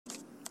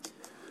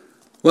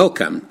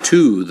Welcome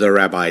to the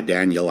Rabbi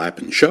Daniel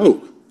Lappin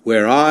Show,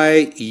 where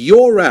I,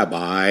 your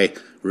rabbi,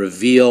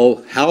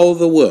 reveal how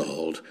the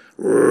world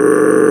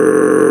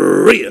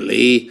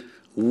really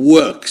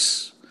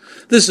works.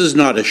 This is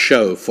not a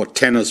show for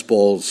tennis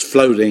balls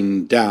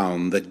floating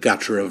down the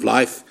gutter of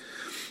life.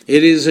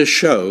 It is a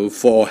show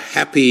for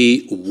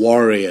happy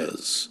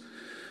warriors,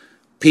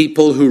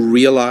 people who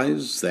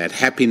realize that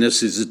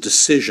happiness is a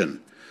decision,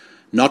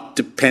 not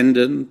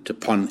dependent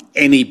upon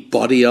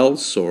anybody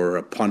else or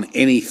upon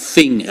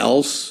anything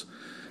else.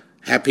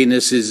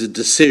 Happiness is a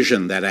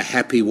decision that a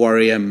happy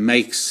warrior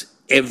makes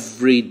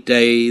every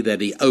day that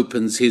he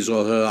opens his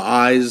or her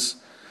eyes.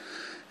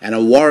 And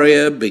a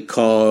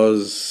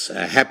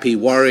happy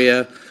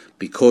warrior,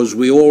 because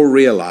we all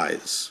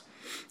realize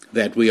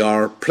that we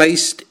are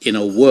placed in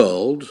a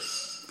world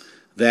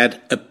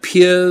that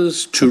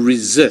appears to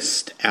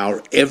resist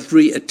our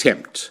every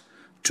attempt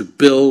to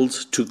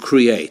build, to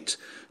create,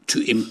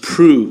 to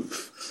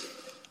improve,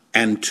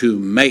 and to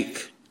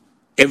make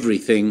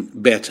everything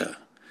better.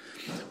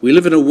 We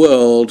live in a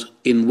world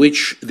in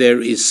which there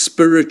is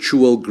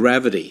spiritual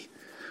gravity,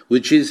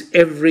 which is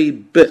every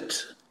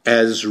bit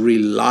as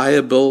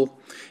reliable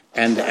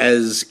and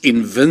as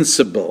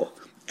invincible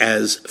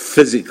as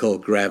physical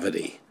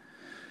gravity.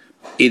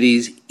 It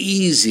is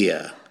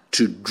easier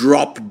to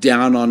drop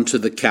down onto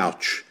the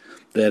couch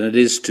than it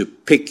is to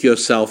pick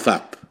yourself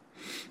up.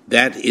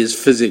 That is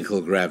physical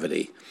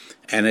gravity.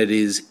 And it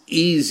is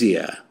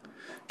easier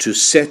to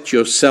set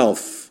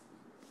yourself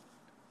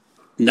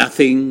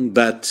nothing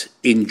but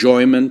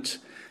enjoyment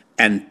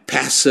and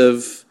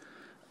passive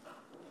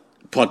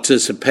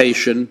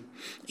participation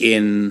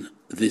in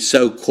the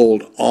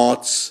so-called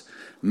arts.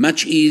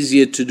 Much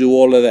easier to do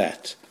all of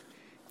that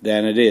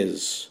than it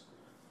is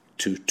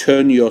to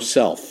turn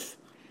yourself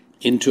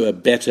into a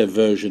better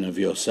version of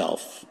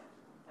yourself.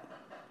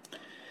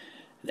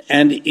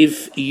 And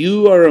if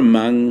you are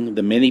among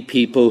the many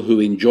people who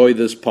enjoy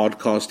this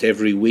podcast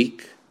every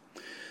week,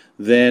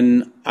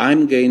 then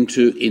I'm going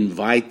to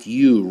invite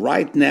you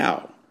right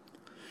now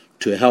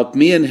to help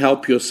me and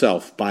help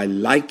yourself by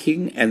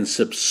liking and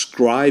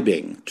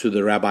subscribing to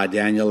the Rabbi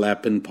Daniel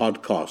Lappin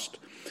podcast.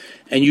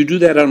 And you do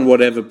that on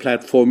whatever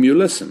platform you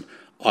listen,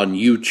 on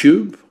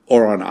YouTube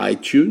or on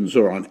iTunes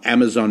or on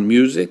Amazon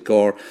Music,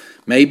 or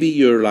maybe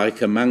you're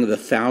like among the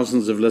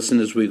thousands of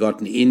listeners we got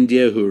in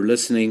India who are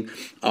listening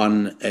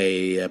on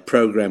a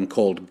program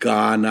called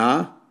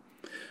Ghana,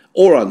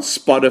 or on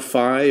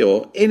Spotify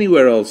or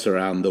anywhere else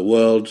around the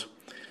world.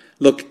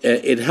 Look,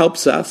 it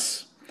helps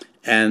us,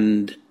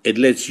 and it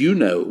lets you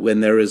know when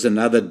there is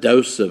another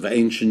dose of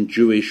ancient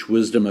Jewish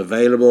wisdom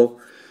available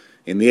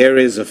in the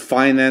areas of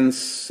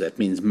finance. That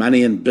means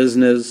money and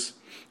business,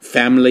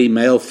 family,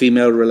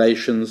 male-female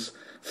relations,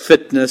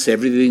 fitness,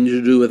 everything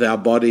to do with our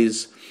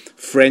bodies,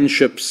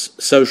 friendships,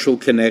 social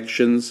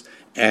connections,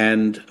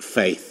 and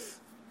faith.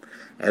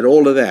 And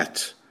all of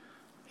that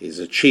is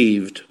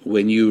achieved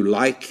when you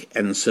like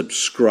and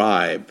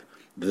subscribe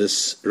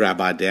this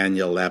Rabbi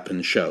Daniel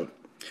Lappin show.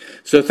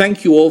 So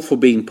thank you all for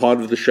being part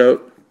of the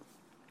show,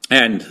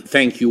 and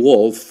thank you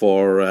all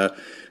for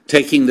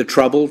taking the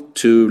trouble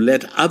to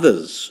let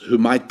others who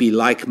might be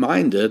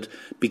like-minded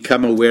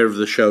become aware of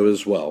the show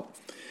as well.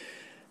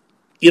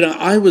 You know,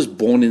 I was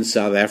born in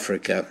South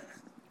Africa,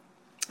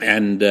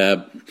 and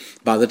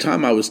by the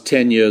time I was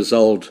 10 years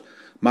old,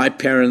 my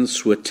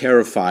parents were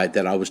terrified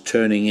that I was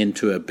turning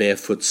into a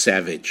barefoot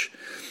savage.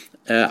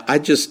 I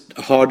just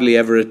hardly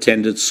ever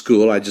attended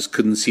school. I just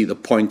couldn't see the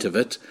point of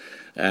it.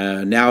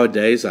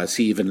 Nowadays, I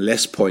see even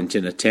less point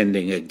in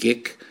attending a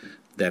GIC.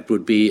 That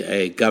would be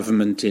a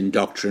government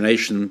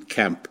indoctrination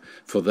camp,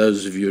 for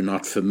those of you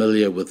not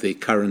familiar with the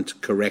current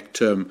correct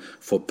term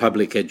for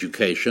public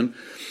education.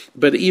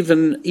 But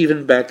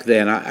even back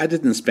then, I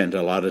didn't spend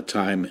a lot of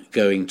time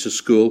going to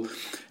school.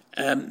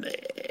 And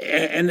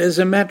as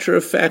a matter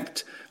of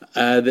fact,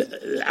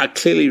 I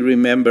clearly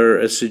remember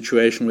a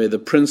situation where the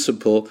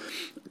principal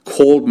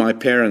called my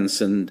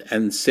parents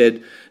and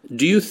said,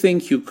 "Do you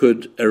think you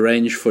could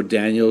arrange for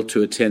Daniel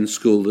to attend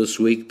school this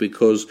week,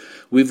 because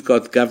we've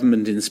got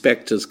government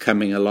inspectors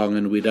coming along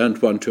and we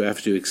don't want to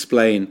have to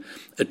explain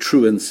a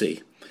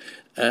truancy?"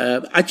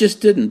 I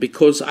just didn't,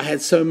 because I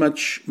had so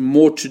much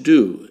more to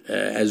do.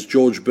 As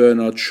George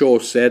Bernard Shaw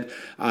said,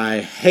 I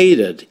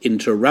hated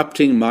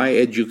interrupting my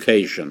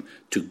education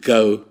to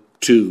go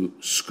to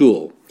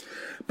school.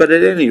 But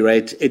at any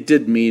rate, it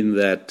did mean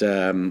that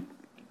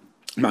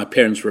my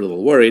parents were a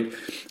little worried,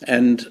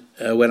 and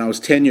when I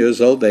was 10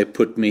 years old, they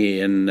put me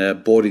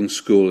in boarding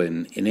school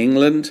in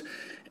England,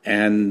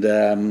 and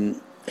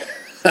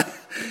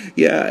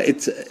yeah,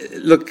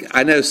 look,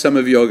 I know some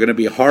of you are going to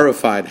be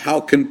horrified.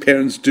 How can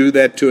parents do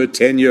that to a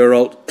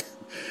 10-year-old?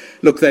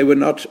 Look, they were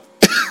not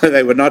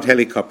they were not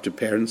helicopter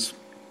parents,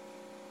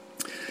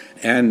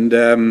 and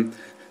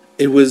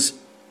it was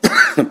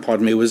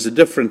pardon me, it was a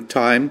different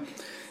time.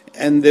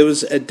 And there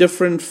was a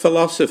different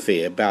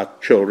philosophy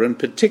about children,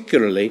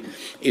 particularly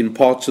in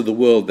parts of the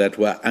world that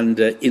were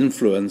under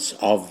influence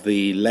of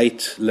the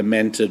late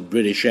lamented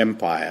British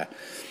Empire.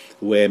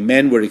 where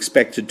men were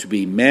expected to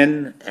be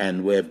men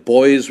and where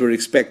boys were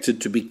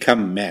expected to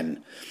become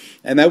men.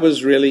 And that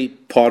was really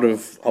part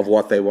of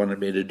what they wanted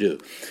me to do.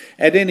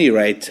 At any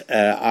rate,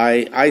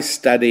 I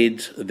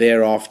studied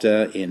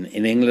thereafter in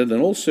England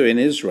and also in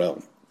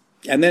Israel.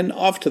 And then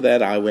after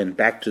that, I went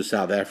back to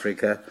South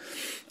Africa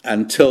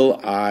until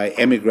I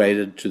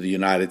emigrated to the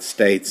United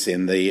States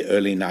in the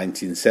early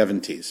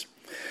 1970s.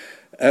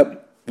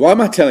 Why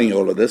am I telling you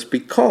all of this?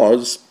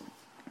 Because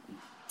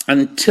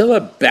until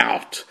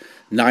about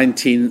I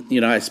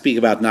speak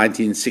about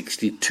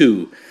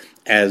 1962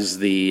 as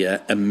the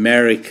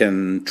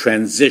American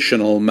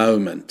transitional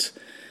moment,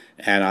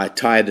 and I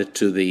tied it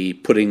to the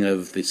putting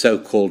of the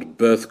so-called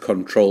birth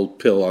control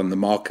pill on the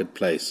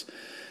marketplace.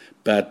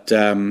 But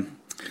in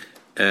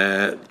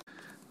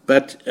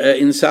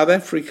South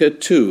Africa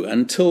too,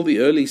 until the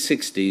early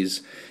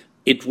 60s,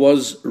 it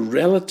was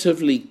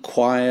relatively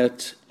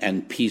quiet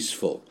and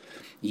peaceful.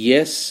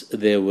 Yes,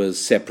 there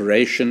was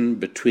separation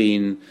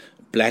between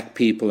black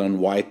people and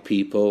white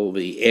people.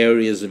 The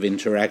areas of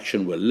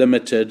interaction were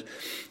limited.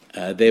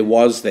 There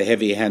was the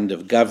heavy hand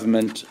of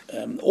government.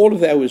 All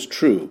of that was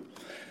true.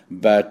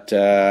 But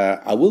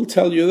I will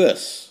tell you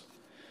this.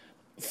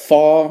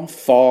 Far,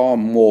 far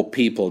more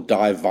people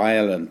die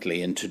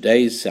violently in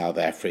today's South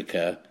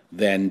Africa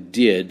than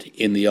did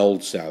in the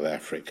old South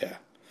Africa.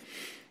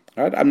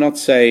 Right? I'm not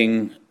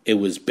saying it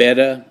was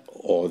better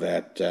or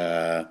that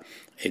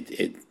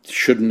it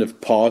shouldn't have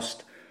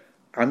passed.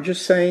 I'm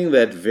just saying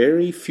that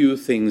very few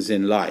things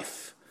in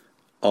life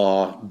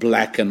are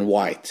black and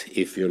white,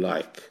 if you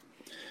like.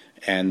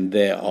 And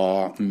there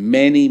are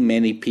many,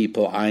 many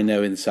people I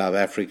know in South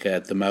Africa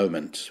at the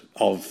moment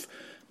of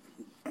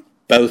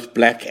both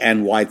black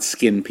and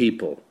white-skinned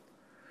people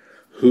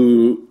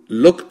who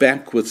look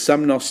back with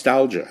some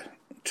nostalgia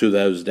to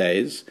those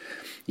days.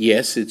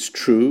 Yes, it's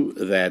true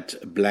that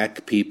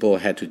black people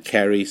had to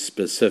carry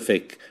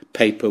specific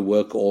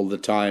paperwork all the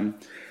time.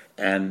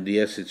 And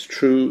yes, it's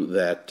true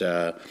that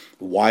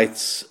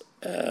whites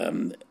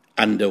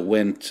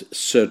underwent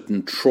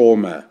certain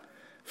trauma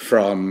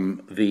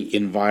from the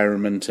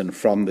environment and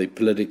from the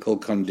political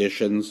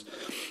conditions.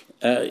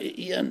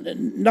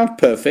 Not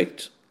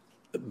perfect,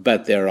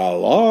 but there are a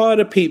lot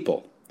of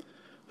people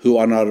who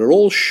are not at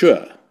all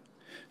sure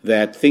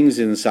that things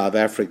in South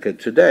Africa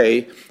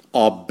today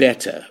are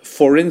better.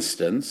 For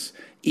instance,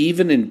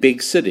 even in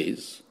big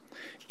cities,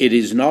 it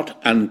is not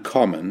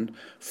uncommon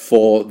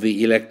for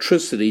the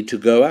electricity to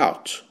go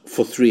out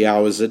for 3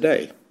 hours a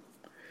day.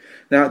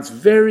 Now, it's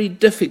very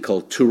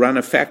difficult to run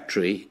a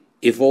factory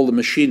if all the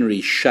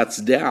machinery shuts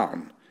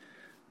down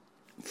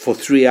for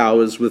 3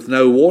 hours with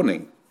no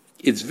warning.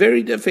 It's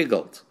very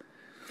difficult.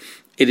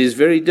 It is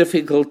very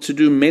difficult to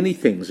do many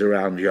things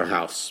around your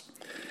house.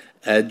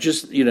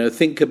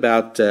 Think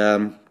about,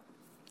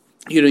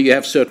 you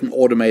have certain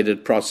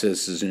automated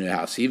processes in your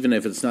house, even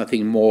if it's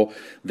nothing more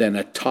than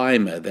a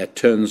timer that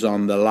turns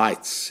on the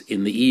lights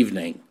in the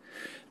evening.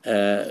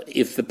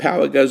 If the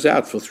power goes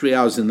out for 3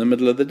 hours in the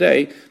middle of the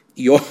day,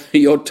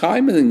 your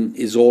timing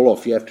is all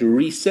off. You have to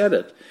reset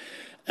it.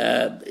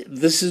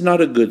 This is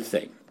not a good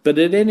thing. But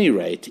at any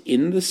rate,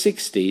 in the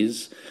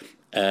 60s,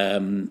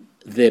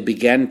 there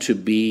began to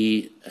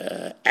be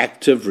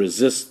active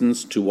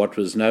resistance to what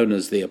was known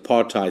as the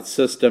apartheid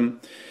system.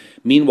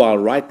 Meanwhile,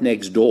 right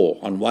next door,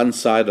 on one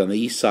side, on the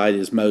east side,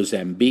 is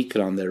Mozambique,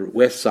 and on the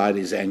west side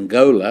is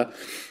Angola,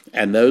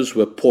 and those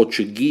were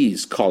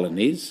Portuguese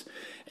colonies.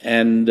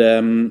 And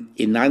in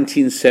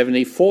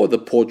 1974, the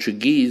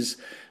Portuguese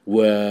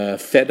were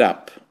fed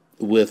up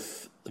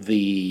with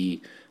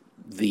the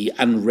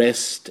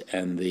unrest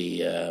and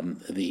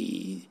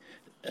the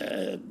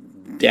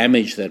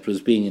damage that was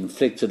being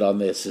inflicted on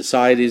their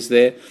societies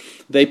there.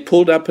 They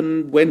pulled up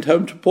and went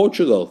home to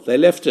Portugal. They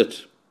left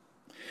it.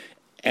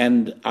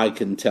 And I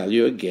can tell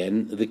you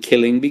again, the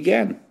killing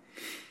began.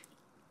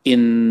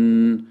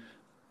 In,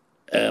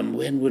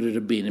 when would it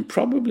have been?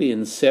 Probably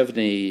in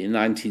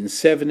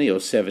 1970 or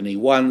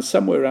 71,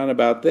 somewhere around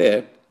about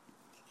there.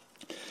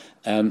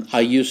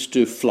 I used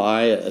to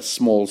fly a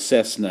small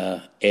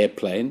Cessna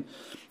airplane,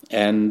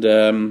 and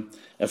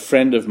a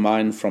friend of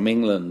mine from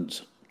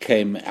England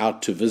came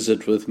out to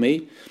visit with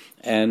me,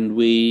 and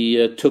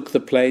we took the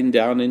plane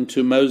down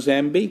into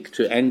Mozambique,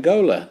 to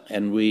Angola,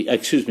 and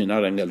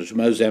to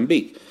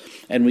Mozambique,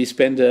 and we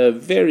spent a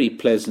very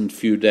pleasant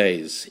few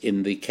days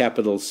in the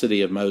capital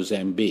city of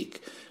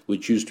Mozambique,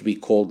 which used to be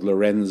called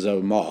Lorenzo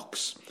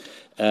Marques.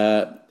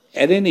 At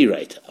any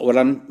rate, what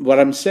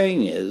I'm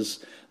saying is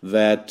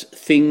that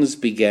things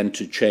began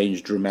to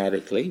change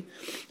dramatically,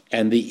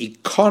 and the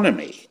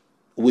economy,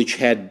 which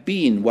had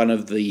been one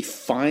of the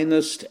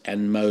finest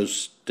and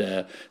most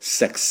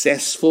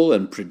successful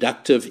and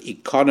productive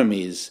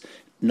economies,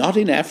 not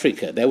in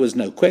Africa, there was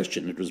no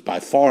question. It was by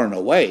far and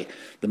away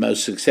the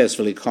most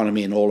successful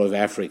economy in all of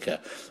Africa.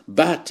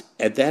 But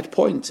at that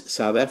point,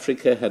 South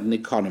Africa had an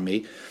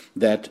economy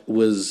that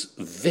was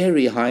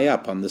very high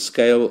up on the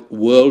scale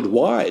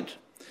worldwide.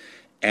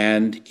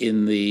 And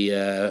from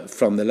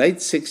the late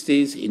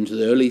 60s into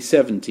the early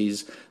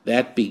 70s,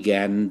 that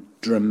began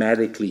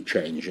dramatically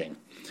changing.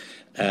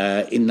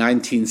 In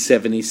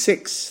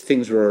 1976,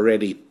 things were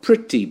already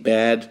pretty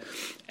bad,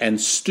 and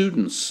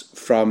students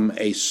from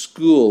a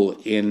school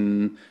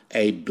in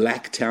a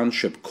black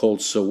township called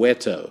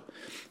Soweto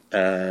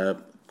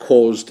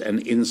caused an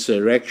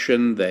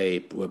insurrection.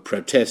 They were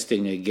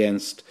protesting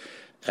against,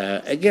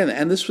 again,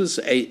 and this was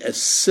a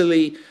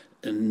silly,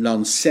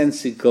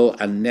 nonsensical,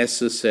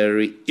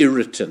 unnecessary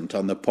irritant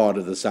on the part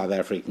of the South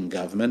African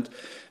government.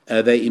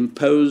 They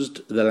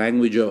imposed the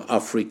language of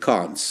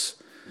Afrikaans,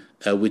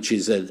 which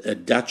is a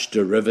Dutch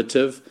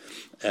derivative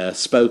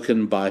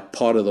spoken by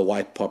part of the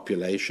white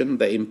population.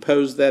 They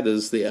imposed that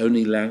as the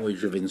only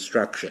language of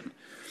instruction.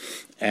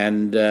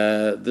 And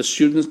the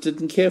students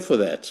didn't care for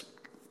that.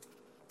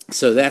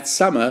 So that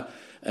summer,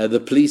 the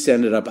police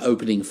ended up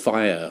opening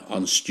fire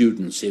on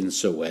students in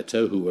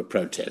Soweto who were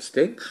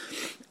protesting.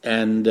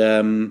 And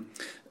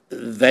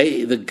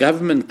the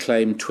government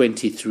claimed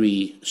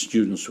 23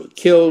 students were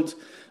killed,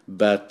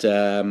 but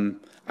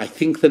I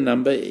think the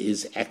number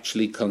is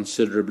actually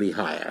considerably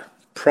higher.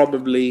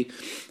 Probably,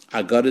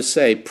 I got to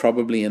say,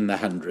 probably in the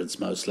hundreds,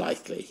 most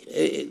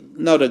likely.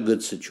 Not a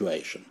good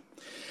situation.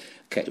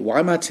 Okay, why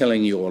am I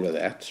telling you all of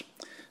that?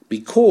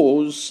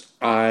 Because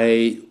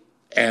I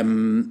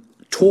am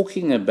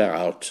talking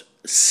about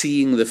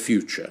seeing the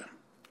future.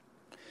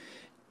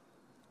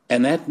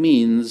 And that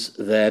means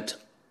that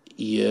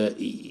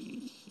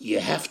you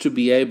have to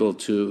be able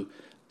to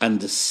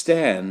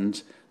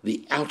understand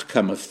the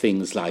outcome of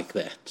things like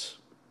that.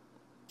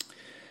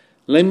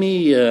 Let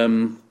me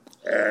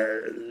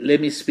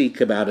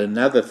speak about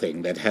another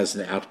thing that has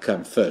an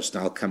outcome first,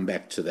 and I'll come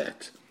back to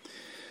that.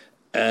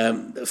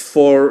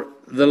 For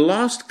the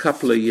last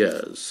couple of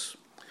years,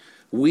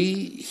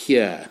 we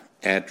here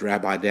at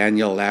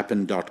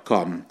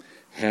RabbiDanielLappin.com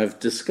have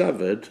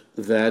discovered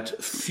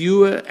that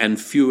fewer and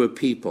fewer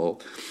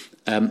people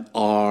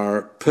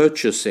are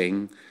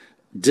purchasing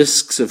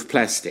discs of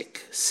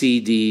plastic,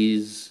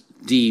 CDs,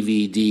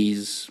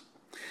 DVDs,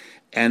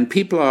 and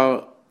people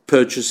are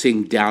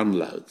purchasing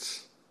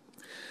downloads.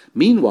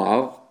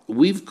 Meanwhile,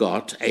 we've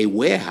got a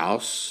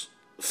warehouse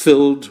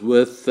filled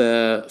with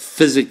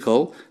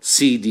physical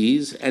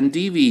CDs and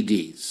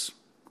DVDs.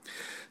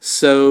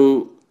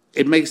 So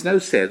it makes no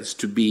sense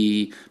to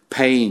be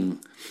paying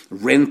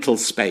rental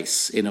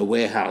space in a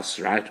warehouse,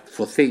 right,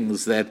 for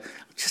things that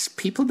just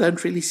people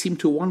don't really seem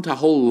to want a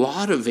whole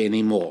lot of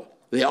anymore.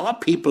 There are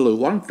people who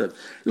want them.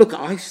 Look,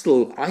 I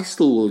still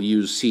will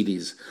use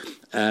CDs.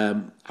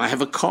 I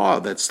have a car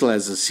that still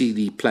has a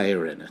CD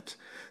player in it.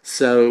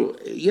 So,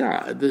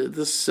 yeah,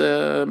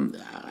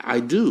 I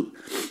do.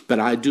 But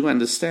I do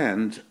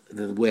understand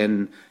that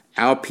when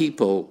our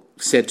people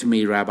said to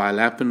me, Rabbi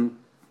Lappin,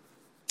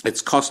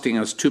 it's costing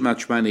us too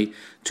much money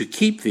to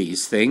keep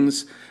these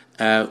things,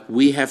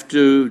 we have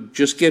to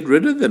just get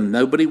rid of them.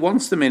 Nobody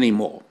wants them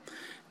anymore.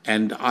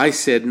 And I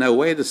said, no,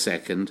 wait a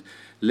second.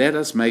 Let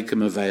us make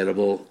them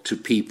available to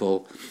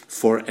people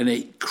for an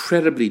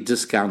incredibly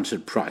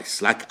discounted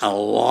price, like a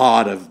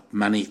lot of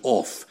money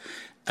off.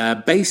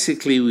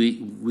 Basically,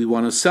 we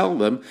want to sell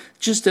them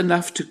just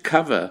enough to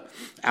cover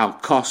our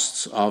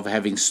costs of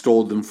having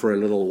stored them for a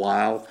little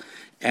while,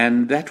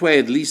 and that way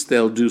at least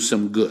they'll do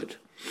some good.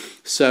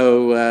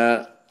 So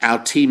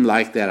our team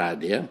liked that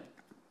idea,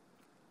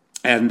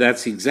 and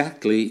that's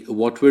exactly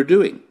what we're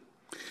doing.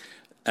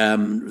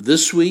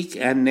 This week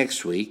and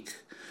next week,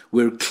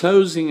 we're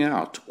closing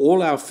out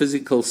all our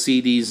physical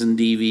CDs and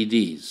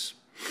DVDs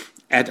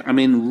at,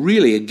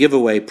 really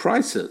giveaway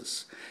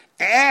prices,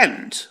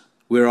 and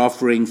we're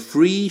offering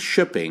free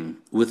shipping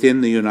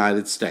within the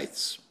United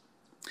States.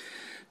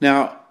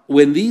 Now,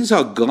 when these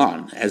are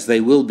gone, as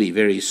they will be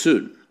very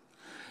soon,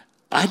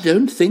 I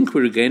don't think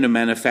we're going to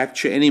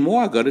manufacture any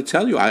more. I've got to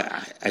tell you,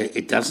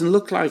 it doesn't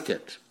look like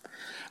it.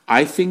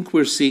 I think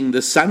we're seeing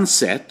the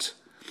sunset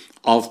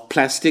of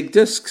plastic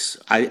discs.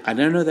 I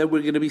don't know that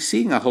we're going to be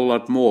seeing a whole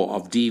lot more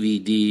of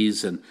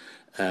DVDs and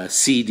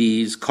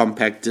CDs,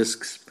 compact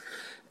discs.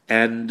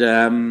 And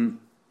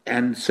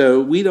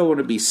so we don't want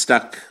to be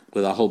stuck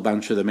with a whole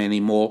bunch of them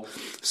anymore.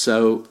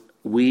 So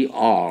we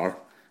are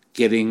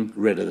getting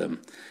rid of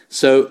them.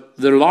 So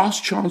the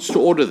last chance to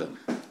order them,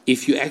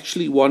 if you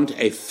actually want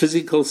a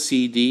physical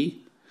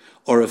CD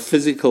or a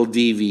physical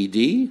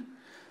DVD,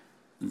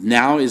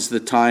 now is the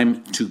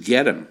time to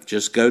get them.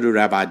 Just go to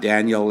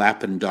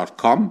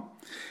RabbiDanielLappin.com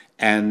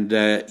and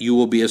you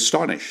will be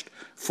astonished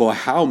for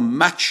how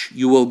much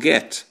you will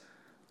get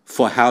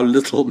for how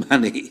little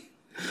money.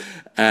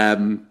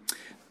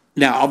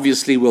 Now,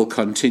 obviously, we'll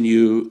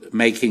continue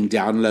making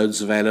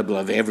downloads available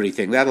of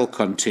everything. That'll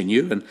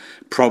continue and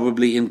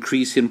probably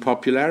increase in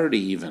popularity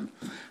even.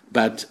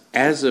 But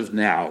as of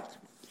now,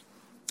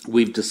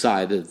 we've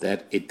decided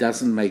that it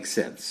doesn't make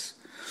sense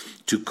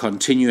to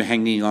continue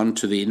hanging on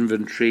to the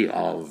inventory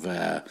of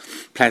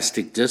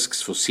plastic discs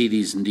for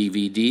CDs and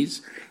DVDs,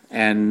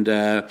 and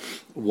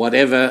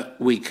whatever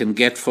we can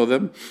get for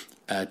them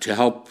to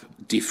help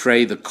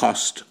defray the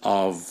cost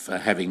of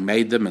having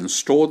made them and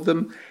stored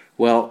them,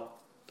 well,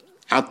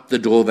 out the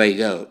door they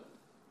go,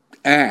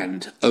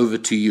 and over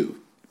to you.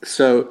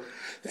 So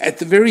at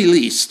the very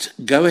least,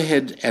 go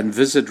ahead and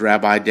visit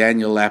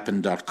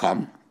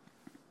RabbiDanielLappin.com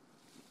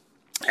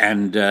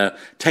and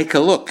take a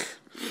look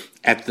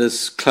at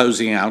this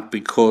closing out,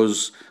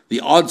 because the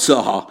odds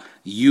are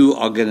you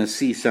are going to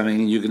see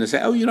something and you're going to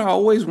say, oh, I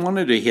always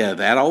wanted to hear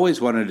that. I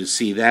always wanted to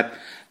see that.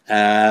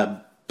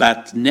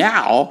 But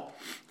now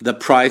the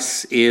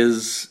price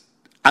is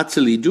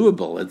utterly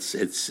doable.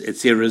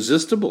 It's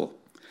irresistible.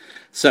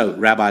 So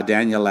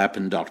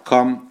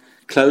RabbiDanielLappin.com,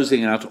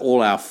 closing out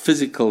all our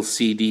physical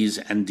CDs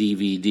and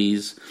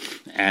DVDs,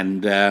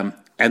 and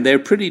they're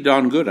pretty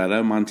darn good. I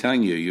don't mind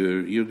telling you,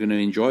 you're going to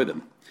enjoy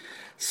them.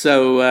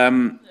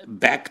 So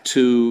back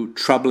to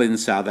trouble in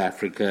South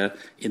Africa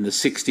in the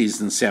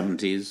 60s and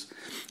 70s,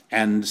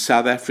 and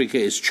South Africa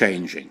is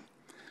changing.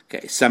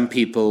 Okay, some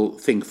people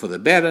think for the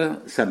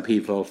better, some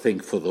people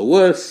think for the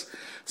worse,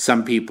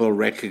 some people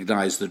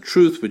recognize the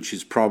truth, which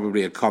is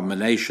probably a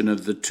combination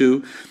of the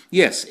two.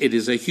 Yes, it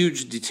is a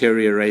huge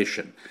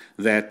deterioration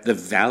that the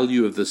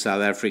value of the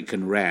South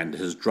African rand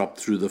has dropped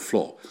through the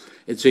floor.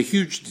 It's a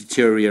huge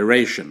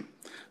deterioration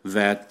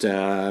that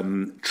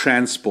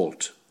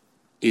transport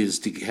has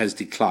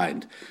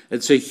declined.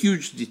 It's a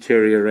huge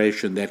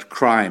deterioration that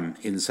crime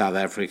in South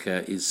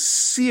Africa is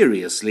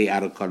seriously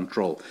out of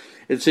control.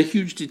 It's a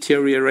huge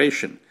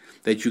deterioration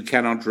that you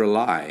cannot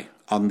rely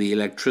on the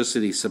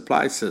electricity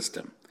supply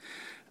system.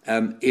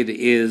 It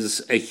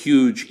is a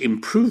huge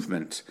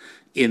improvement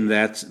in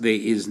that there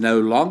is no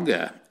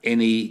longer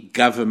any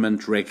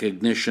government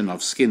recognition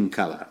of skin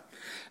color.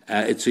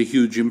 It's a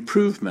huge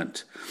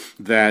improvement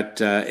that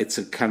it's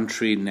a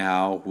country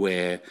now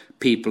where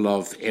people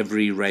of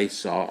every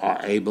race are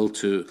able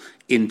to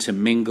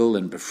intermingle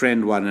and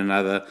befriend one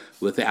another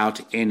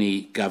without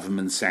any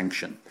government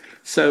sanction.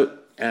 So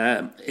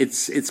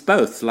it's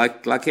both,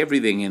 like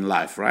everything in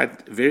life,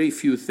 right? Very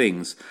few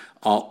things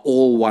are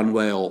all one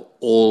way or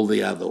all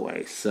the other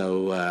way.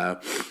 So,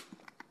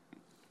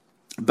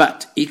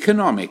 but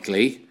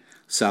economically,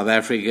 South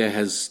Africa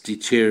has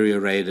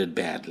deteriorated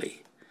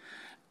badly.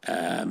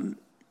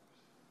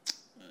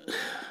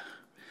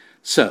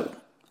 So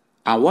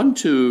I want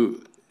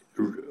to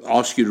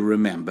ask you to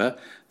remember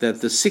that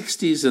the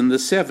 60s and the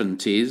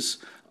 70s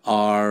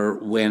are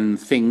when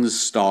things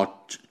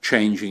start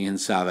changing in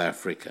South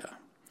Africa.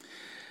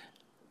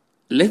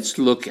 Let's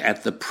look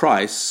at the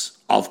price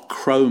of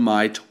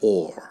chromite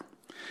ore.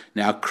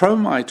 Now,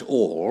 chromite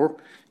ore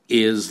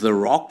is the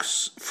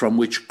rocks from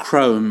which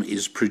chrome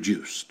is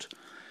produced.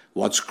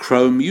 What's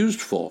chrome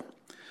used for?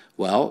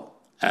 Well,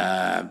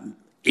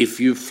 if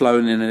you've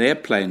flown in an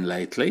airplane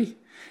lately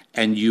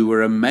and you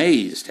were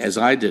amazed, as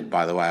I did,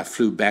 by the way, I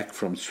flew back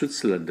from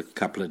Switzerland a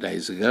couple of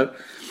days ago,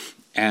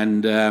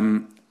 and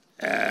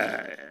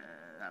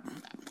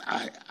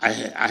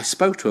I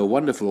spoke to a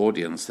wonderful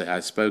audience there. I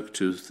spoke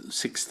to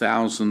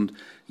 6,000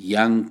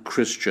 young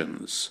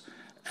Christians,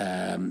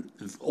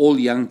 all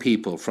young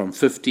people from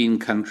 15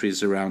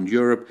 countries around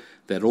Europe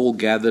that all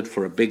gathered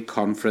for a big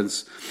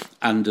conference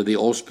under the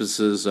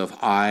auspices of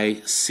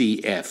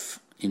ICF,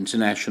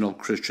 International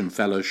Christian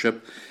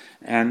Fellowship.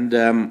 And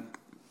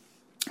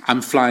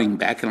I'm flying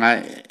back, and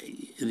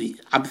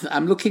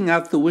I'm looking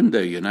out the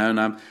window,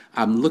 and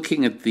I'm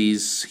looking at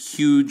these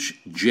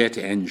huge jet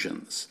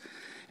engines.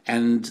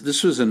 And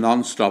this was a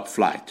non-stop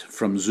flight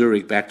from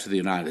Zurich back to the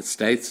United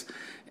States.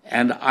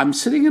 And I'm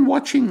sitting and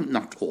watching,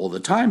 not all the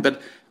time,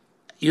 but,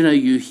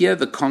 you hear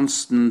the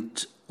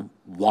constant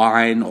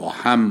whine or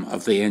hum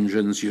of the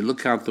engines. You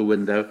look out the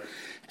window,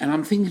 and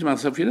I'm thinking to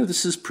myself,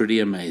 this is pretty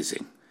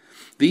amazing.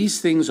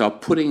 These things are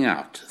putting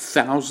out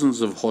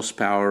thousands of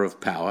horsepower of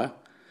power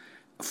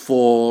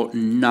for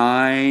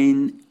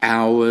 9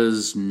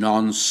 hours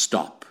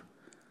non-stop.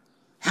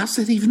 How's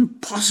that even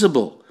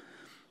possible?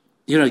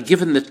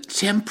 Given the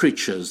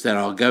temperatures that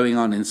are going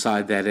on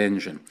inside that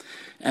engine.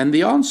 And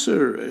the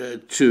answer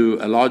to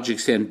a large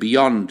extent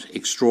beyond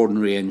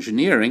extraordinary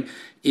engineering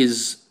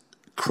is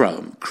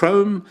chrome.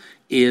 Chrome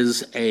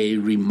is a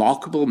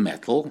remarkable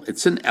metal.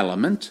 It's an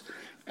element.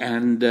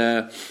 And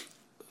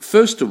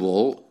first of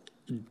all,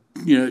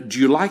 do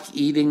you like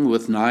eating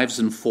with knives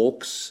and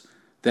forks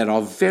that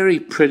are very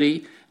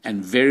pretty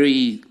and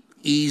very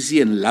easy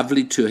and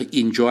lovely to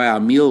enjoy our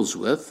meals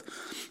with,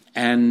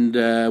 and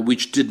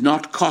which did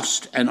not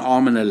cost an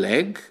arm and a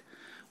leg?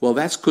 Well,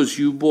 that's because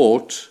you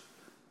bought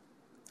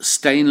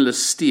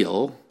stainless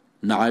steel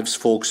knives,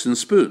 forks, and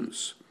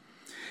spoons.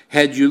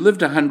 Had you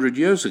lived 100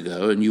 years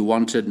ago and you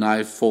wanted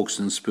knives, forks,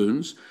 and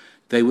spoons,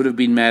 they would have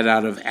been made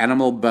out of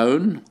animal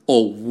bone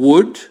or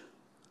wood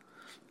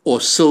or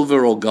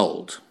silver or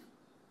gold.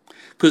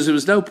 Because there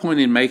was no point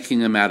in making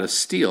them out of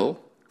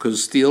steel,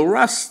 because steel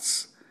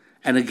rusts,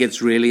 and it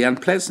gets really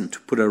unpleasant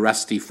to put a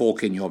rusty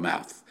fork in your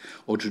mouth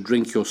or to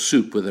drink your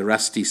soup with a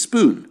rusty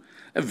spoon.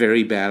 A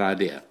very bad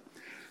idea.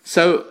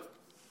 So,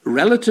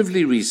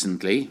 relatively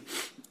recently,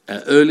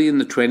 early in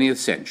the 20th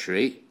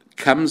century,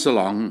 comes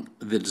along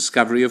the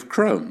discovery of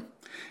chrome.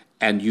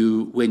 And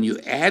when you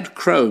add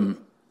chrome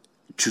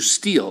to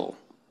steel,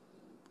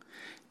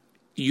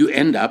 you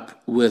end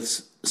up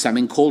with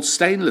something called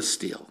stainless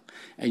steel.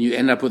 and you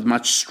end up with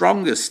much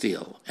stronger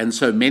steel. And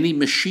so many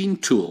machine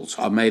tools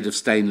are made of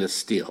stainless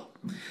steel.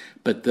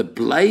 But the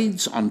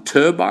blades on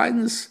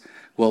turbines,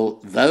 well,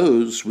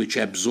 those which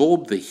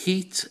absorb the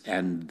heat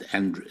and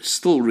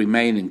still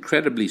remain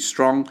incredibly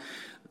strong,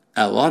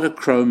 a lot of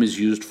chrome is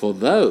used for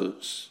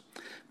those.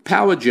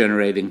 Power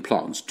generating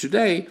plants.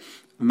 Today,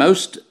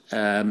 most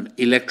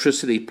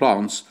electricity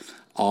plants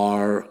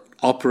are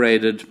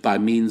operated by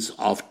means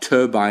of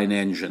turbine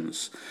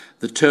engines.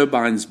 The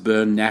turbines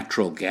burn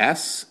natural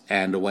gas,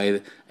 and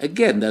away,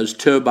 again, those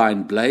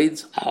turbine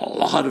blades, a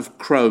lot of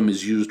chrome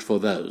is used for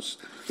those.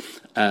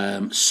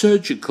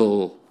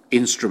 Surgical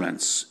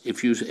instruments,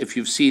 if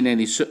you've seen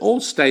any, all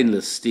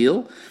stainless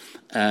steel.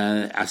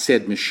 I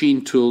said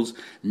machine tools.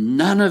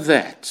 None of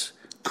that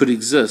could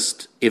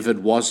exist if it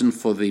wasn't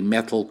for the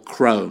metal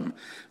chrome,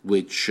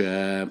 which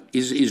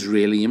is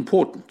really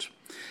important.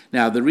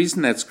 Now, the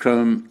reason that's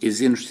chrome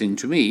is interesting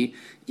to me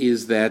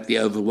is that the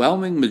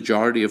overwhelming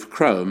majority of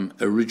chrome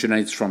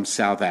originates from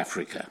South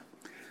Africa.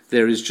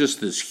 There is just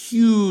this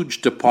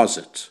huge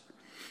deposit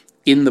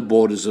in the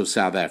borders of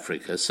South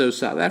Africa. So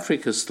South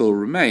Africa still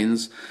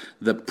remains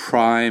the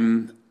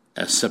prime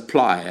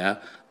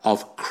supplier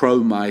of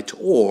chromite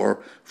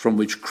ore from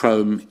which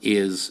chrome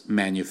is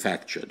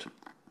manufactured.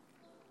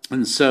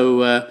 And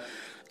so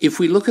if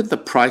we look at the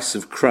price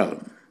of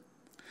chrome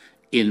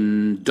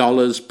in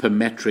dollars per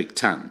metric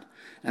ton,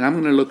 and I'm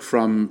going to look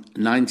from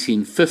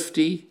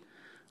 1950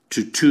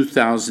 to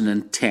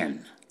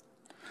 2010,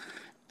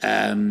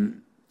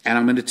 and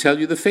I'm going to tell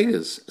you the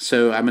figures.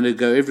 So I'm going to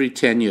go every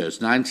 10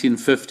 years.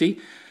 1950,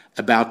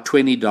 about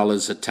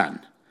 $20 a ton.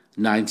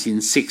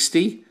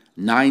 1960,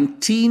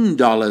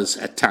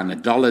 $19 a ton,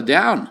 $1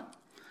 down.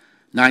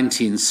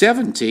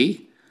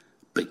 1970,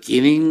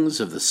 beginnings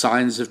of the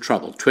signs of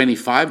trouble,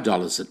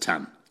 $25 a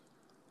ton.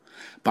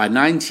 By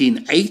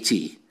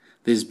 1980,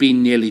 there's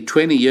been nearly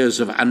 20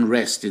 years of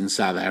unrest in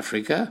South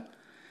Africa,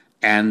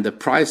 and the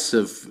price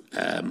of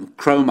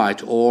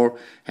chromite ore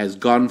has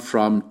gone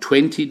from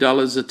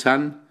 $20 a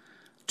ton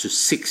to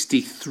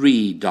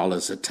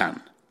 $63 a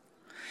ton.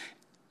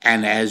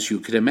 And as you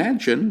can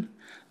imagine,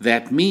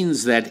 that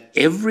means that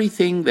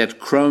everything that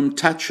chrome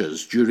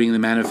touches during the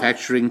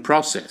manufacturing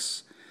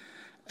process,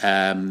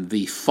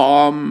 the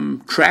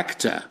farm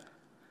tractor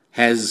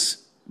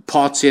has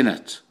parts in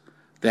it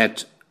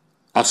that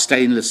are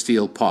stainless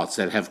steel parts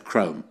that have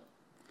chrome.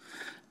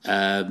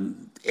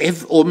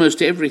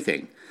 Almost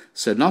everything.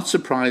 So not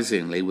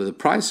surprisingly, with the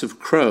price of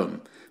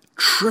chrome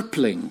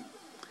tripling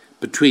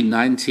between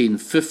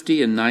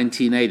 1950 and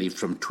 1980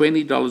 from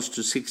 $20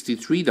 to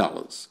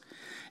 $63,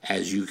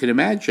 as you can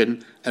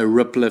imagine, a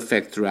ripple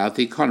effect throughout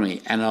the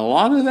economy. And a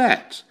lot of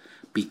that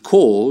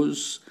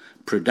because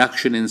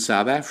production in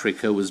South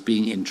Africa was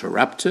being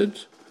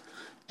interrupted,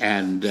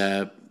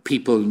 and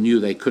people knew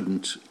they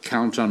couldn't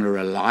count on a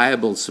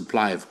reliable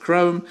supply of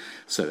chrome,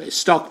 so they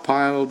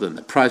stockpiled and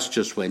the price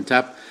just went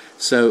up.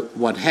 So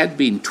what had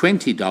been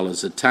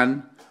 $20 a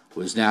ton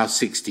was now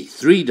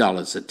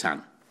 $63 a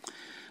ton.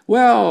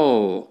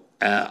 Well,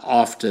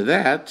 after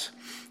that,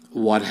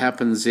 what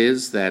happens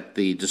is that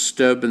the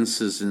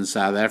disturbances in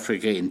South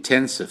Africa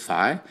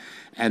intensify,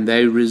 and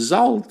they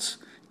result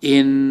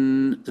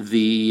in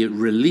the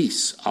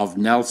release of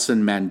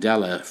Nelson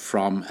Mandela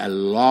from a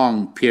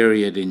long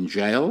period in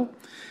jail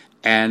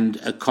and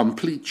a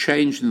complete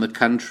change in the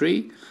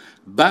country.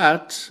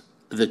 But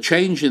the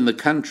change in the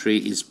country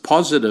is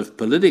positive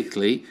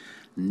politically,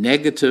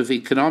 negative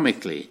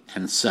economically.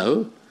 And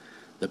so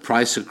the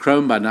price of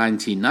chrome by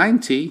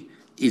 1990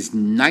 is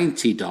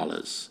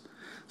 $90.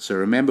 So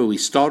remember, we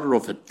started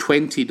off at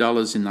 $20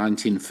 in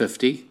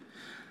 1950.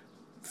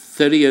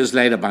 30 years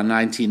later, by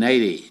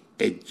 1980,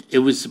 it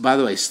was, by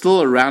the way,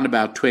 still around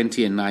about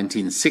 20 in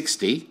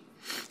 1960.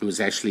 It was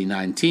actually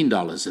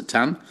 $19 a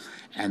ton.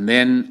 And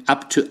then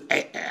up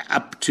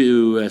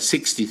to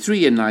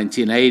 63 in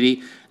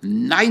 1980,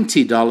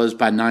 $90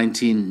 by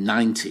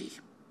 1990.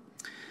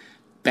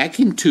 Back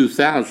in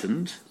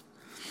 2000,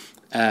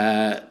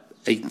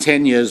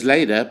 10 years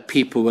later,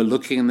 people were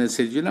looking and they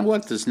said, you know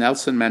what, this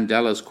Nelson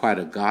Mandela is quite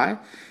a guy.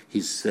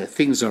 His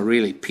things are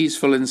really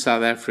peaceful in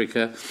South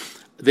Africa.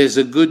 There's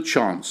a good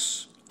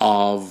chance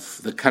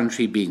of the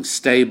country being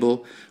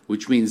stable,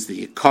 which means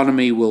the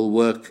economy will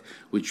work,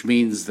 which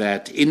means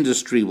that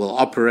industry will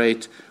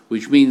operate,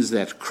 which means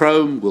that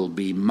chrome will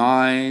be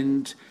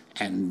mined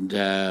and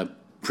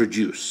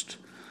produced.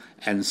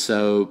 And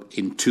so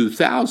in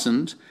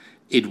 2000,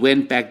 it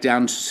went back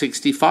down to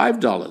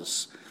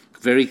 $65,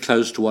 very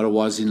close to what it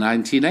was in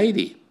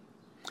 1980.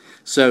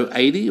 So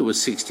 80, it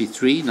was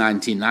 63,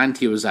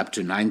 1990, it was up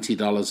to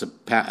 $90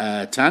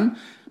 a ton,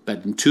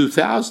 but in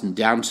 2000,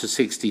 down to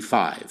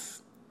 65.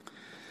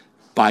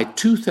 By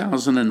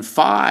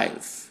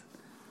 2005,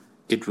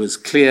 it was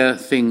clear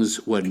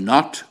things were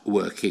not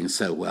working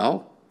so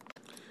well.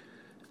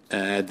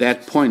 At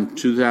that point,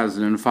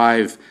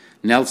 2005,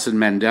 Nelson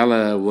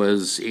Mandela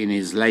was in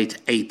his late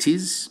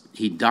 80s.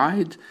 He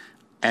died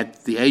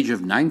at the age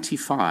of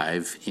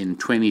 95 in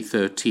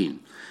 2013.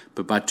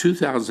 But by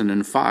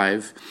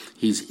 2005,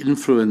 his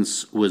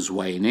influence was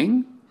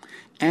waning,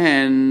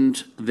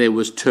 and there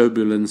was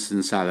turbulence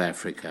in South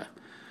Africa.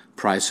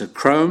 Price of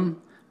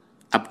chrome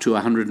up to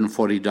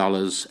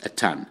 $140 a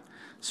ton.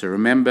 So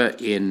remember,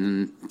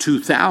 in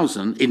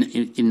 2000, in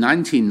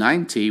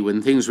 1990,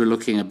 when things were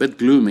looking a bit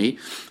gloomy,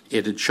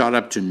 it had shot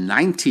up to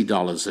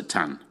 $90 a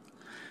ton.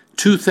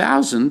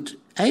 2000,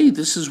 hey,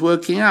 this is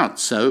working out.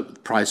 So the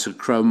price of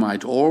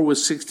chromite ore was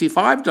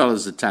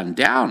 $65 a ton,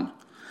 down.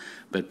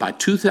 But by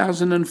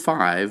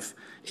 2005,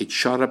 it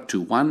shot up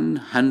to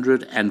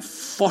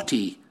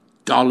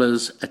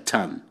 $140 a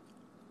ton.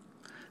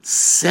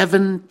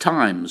 7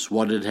 times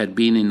what it had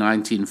been in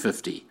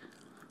 1950,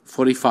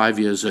 45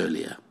 years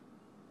earlier.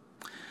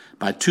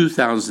 By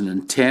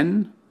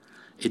 2010,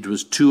 it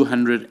was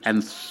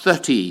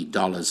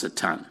 $230 a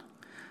ton,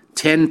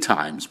 10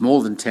 times,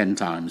 more than 10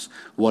 times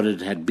what it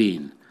had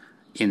been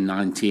in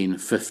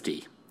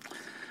 1950.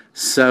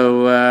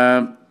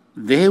 So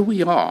there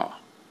we are.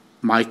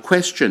 My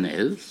question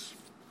is,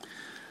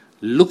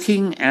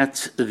 looking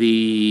at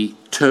the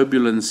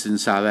turbulence in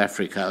South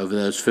Africa over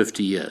those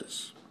 50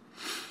 years,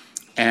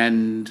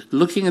 and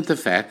looking at the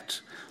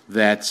fact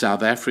that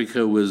South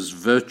Africa was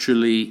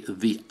virtually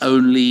the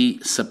only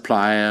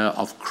supplier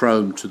of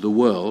chrome to the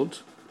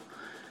world,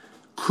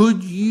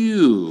 could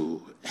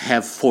you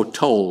have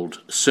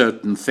foretold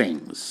certain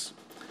things?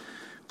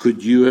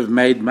 Could you have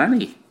made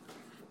money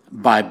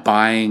by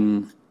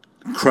buying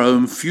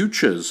chrome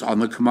futures on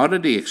the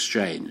commodity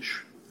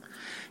exchange?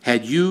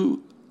 Had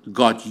you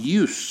got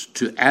used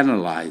to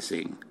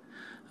analyzing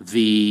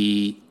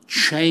the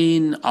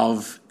chain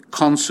of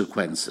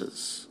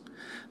consequences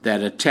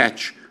that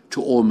attach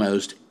to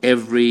almost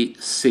every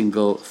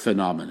single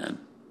phenomenon?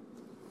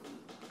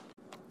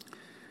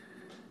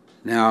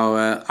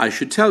 Now, I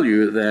should tell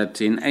you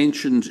that in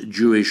ancient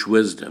Jewish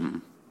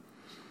wisdom,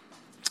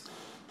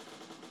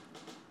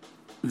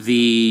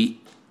 the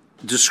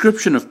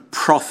description of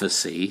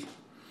prophecy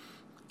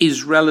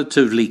is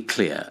relatively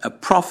clear. A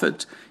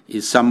prophet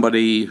is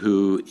somebody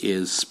who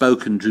is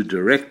spoken to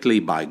directly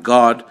by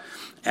God,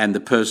 and the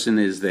person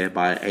is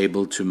thereby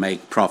able to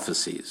make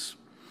prophecies.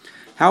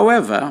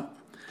 However,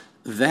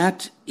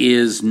 that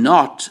is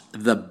not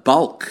the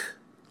bulk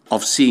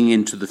of seeing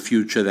into the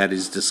future that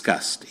is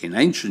discussed. In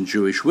ancient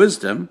Jewish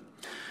wisdom,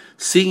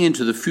 seeing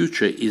into the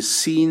future is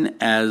seen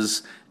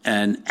as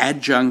an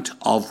adjunct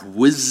of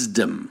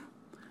wisdom,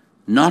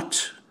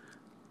 not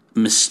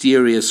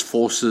mysterious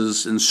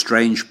forces and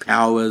strange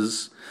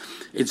powers.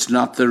 It's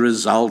not the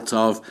result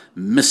of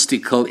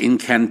mystical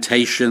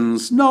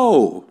incantations.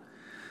 No.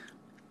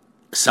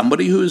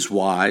 Somebody who is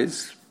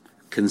wise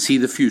can see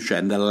the future.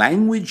 And the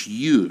language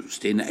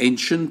used in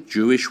ancient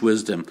Jewish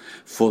wisdom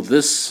for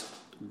this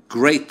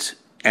great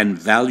and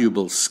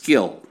valuable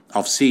skill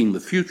of seeing the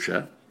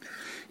future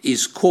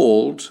is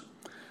called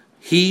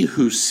he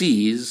who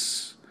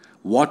sees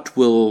what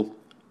will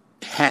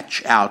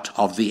hatch out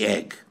of the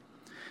egg.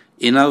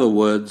 In other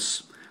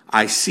words,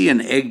 I see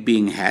an egg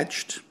being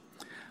hatched.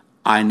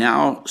 I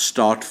now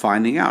start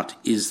finding out,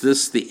 is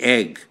this the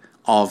egg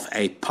of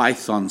a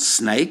python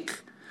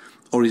snake,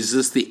 or is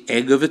this the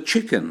egg of a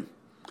chicken?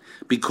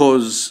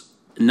 Because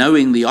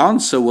knowing the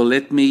answer will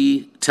let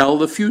me tell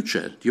the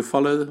future. Do you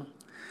follow?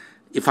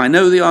 If I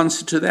know the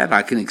answer to that,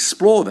 I can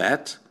explore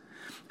that.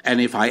 And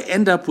if I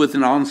end up with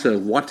an answer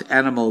of what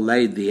animal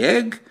laid the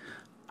egg,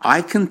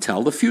 I can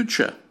tell the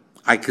future.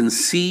 I can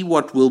see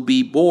what will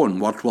be born,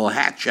 what will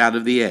hatch out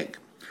of the egg.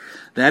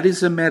 That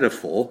is a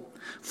metaphor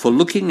for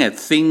looking at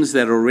things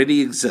that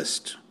already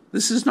exist.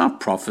 This is not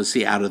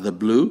prophecy out of the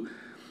blue.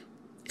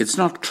 It's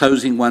not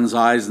closing one's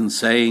eyes and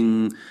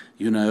saying,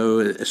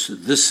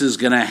 this is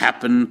going to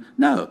happen.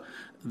 No,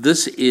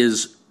 this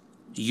is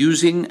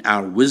using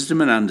our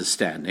wisdom and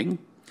understanding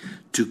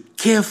to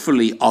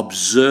carefully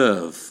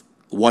observe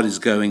what is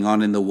going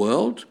on in the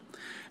world,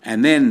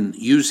 and then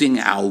using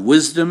our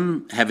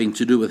wisdom having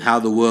to do with how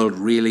the world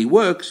really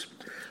works,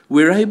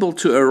 we're able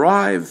to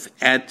arrive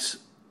at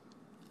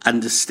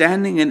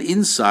understanding and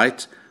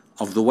insight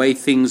of the way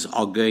things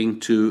are going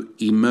to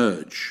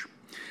emerge.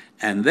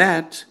 And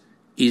that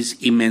is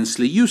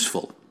immensely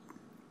useful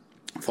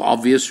for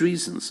obvious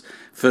reasons.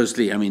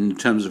 Firstly, in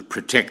terms of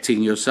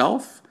protecting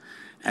yourself,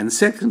 and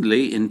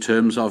secondly, in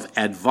terms of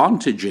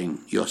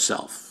advantaging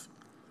yourself,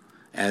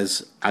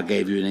 as I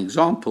gave you an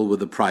example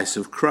with the price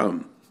of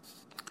chrome.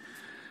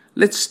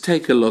 Let's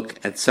take a look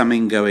at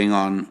something going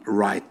on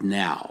right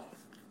now.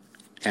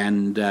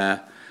 And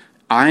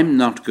I'm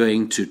not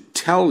going to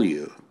tell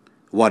you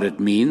what it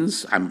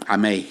means. I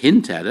may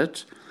hint at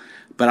it,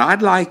 but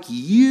I'd like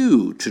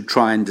you to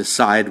try and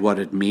decide what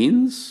it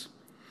means.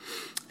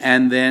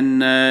 And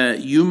then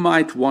you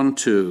might want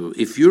to,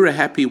 if you're a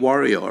happy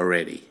warrior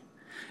already,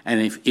 and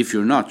if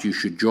you're not, you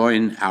should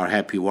join our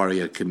Happy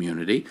Warrior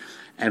community.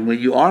 And when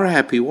you are a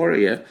happy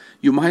warrior,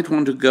 you might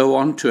want to go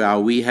on to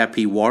our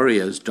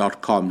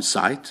wehappywarriors.com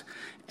site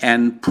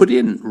and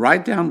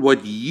write down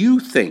what you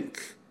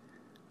think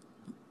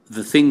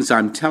the things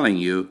I'm telling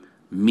you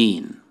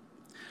mean.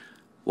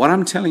 What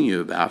I'm telling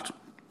you about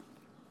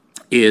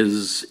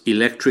is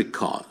electric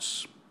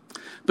cars.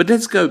 But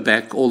let's go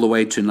back all the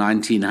way to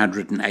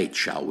 1908,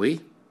 shall we?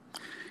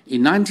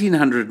 In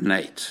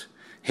 1908,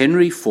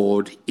 Henry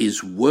Ford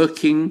is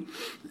working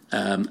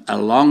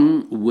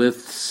along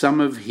with some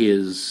of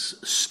his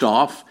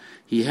staff.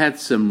 He had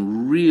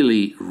some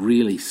really,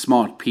 really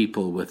smart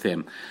people with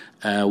him.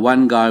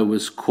 One guy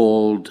was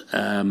called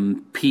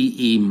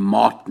P.E.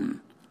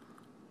 Martin,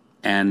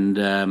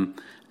 and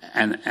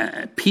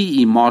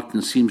P.E.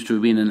 Martin seems to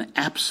have been an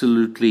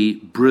absolutely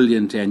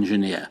brilliant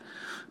engineer.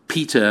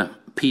 Peter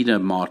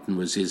Martin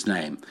was his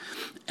name.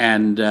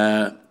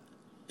 And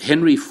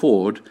Henry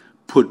Ford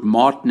put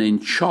Martin in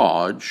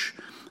charge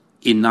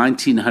in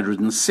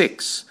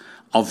 1906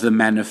 of the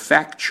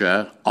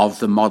manufacture of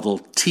the Model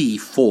T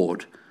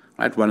Ford,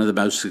 right, one of the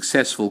most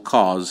successful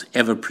cars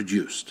ever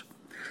produced.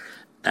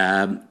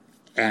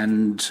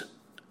 And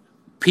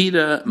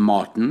Peter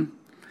Martin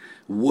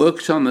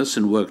worked on this,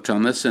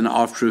 and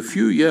after a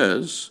few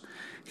years,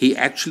 he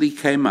actually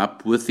came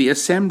up with the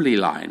assembly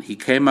line. He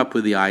came up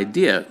with the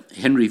idea.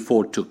 Henry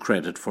Ford took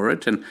credit for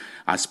it, and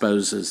I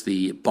suppose as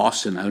the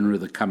boss and owner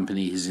of the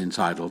company, he's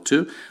entitled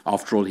to.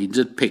 After all, he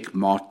did pick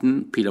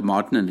Peter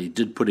Martin, and he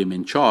did put him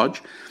in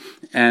charge.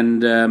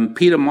 And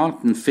Peter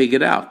Martin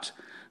figured out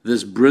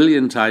this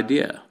brilliant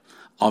idea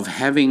of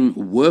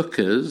having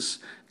workers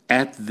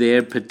at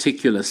their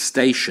particular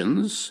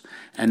stations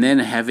and then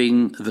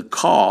having the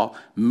car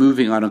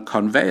moving on a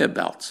conveyor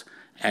belt.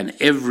 And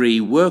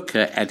every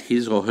worker at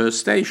his or her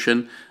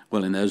station,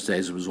 well, in those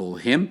days it was all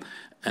him,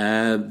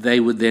 they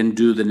would then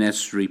do the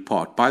necessary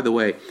part. By the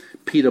way,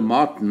 Peter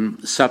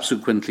Martin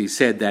subsequently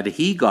said that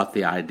he got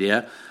the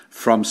idea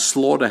from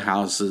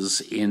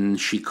slaughterhouses in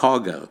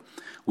Chicago,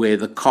 where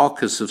the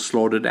carcass of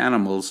slaughtered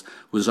animals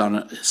was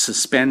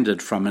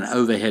suspended from an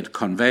overhead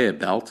conveyor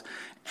belt,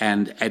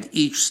 and at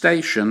each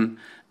station,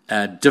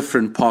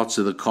 different parts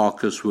of the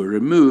carcass were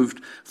removed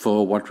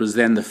for what was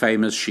then the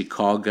famous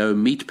Chicago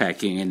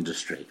meatpacking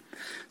industry.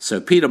 So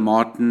Peter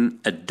Martin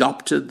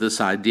adopted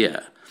this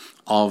idea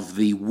of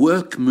the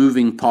work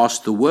moving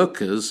past the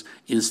workers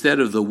instead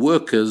of the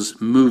workers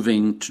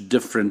moving to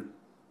different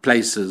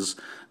places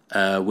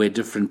where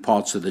different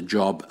parts of the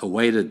job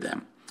awaited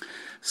them.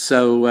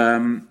 So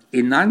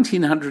in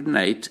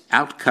 1908,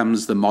 out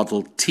comes the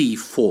Model T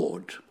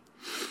Ford.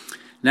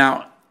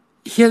 Now,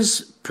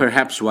 here's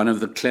perhaps one of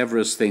the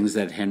cleverest things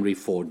that Henry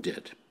Ford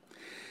did.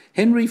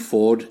 Henry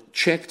Ford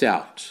checked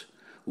out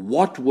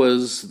what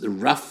was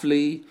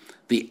roughly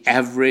the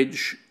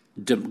average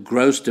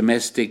gross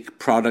domestic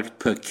product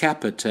per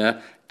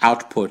capita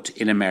output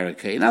in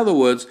America. In other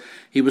words,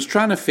 he was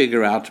trying to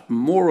figure out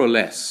more or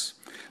less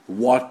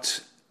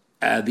what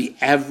the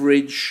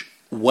average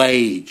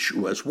wage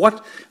was,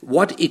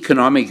 what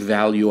economic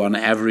value on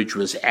average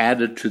was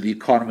added to the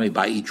economy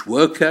by each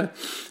worker,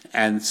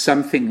 and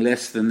something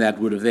less than that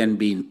would have then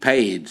been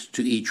paid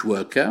to each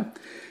worker.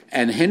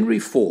 And Henry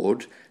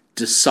Ford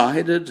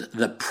decided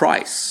the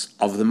price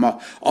of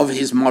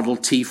his Model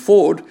T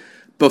Ford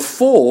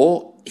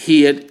before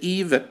he had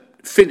even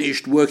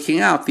finished working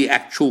out the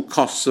actual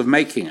costs of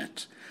making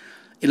it.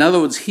 In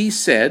other words, he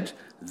said,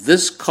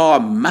 this car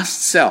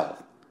must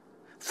sell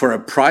for a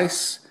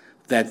price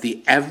that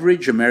the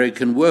average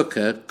American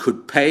worker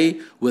could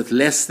pay with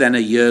less than a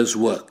year's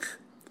work.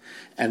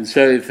 And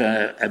so if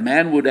a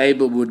man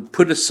would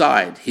put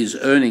aside his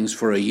earnings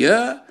for a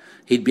year,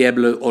 he'd be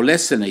able to, or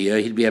less than a year,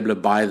 he'd be able to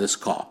buy this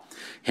car.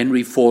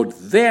 Henry Ford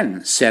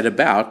then set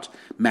about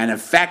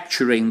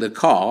manufacturing the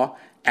car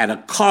at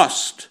a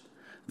cost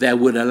that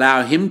would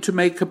allow him to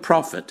make a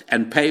profit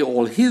and pay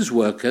all his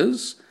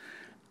workers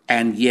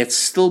and yet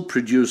still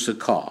produce a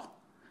car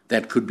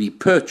that could be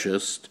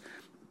purchased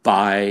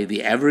by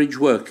the average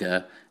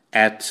worker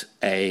at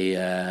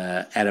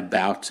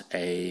about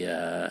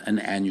an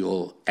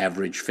annual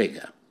average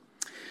figure.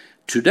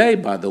 Today,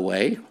 by the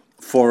way,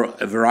 for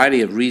a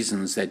variety of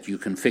reasons that you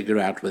can figure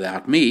out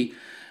without me,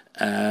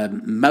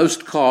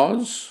 most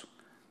cars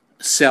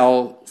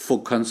sell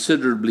for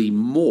considerably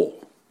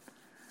more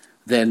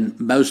than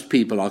most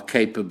people are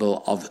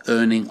capable of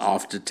earning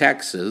after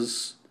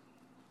taxes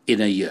in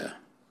a year.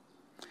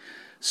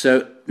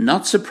 So,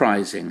 not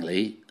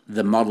surprisingly,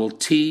 the Model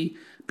T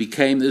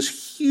became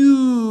this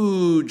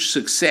huge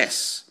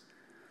success.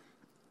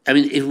 I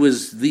mean, it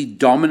was the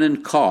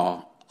dominant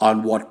car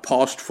on what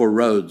passed for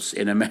roads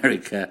in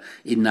America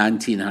in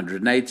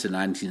 1908 and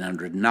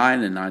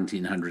 1909 and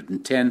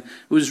 1910. It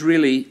was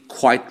really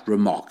quite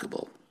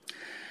remarkable.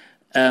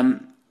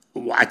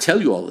 I tell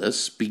you all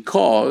this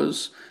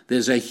because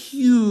there's a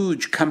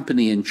huge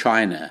company in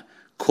China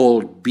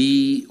called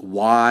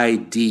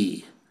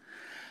BYD.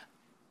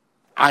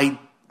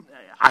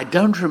 I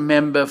don't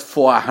remember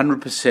for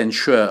 100%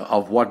 sure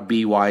of what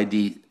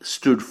BYD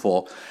stood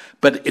for,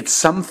 but it's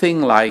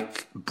something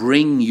like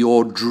bring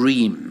your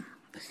dream.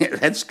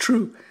 That's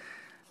true.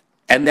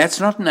 And that's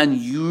not an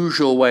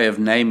unusual way of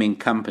naming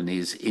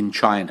companies in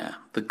China.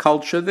 The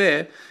culture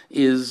there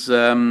is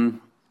like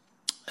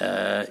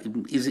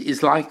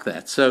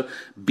that. So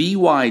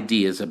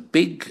BYD is a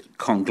big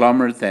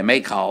conglomerate. They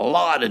make a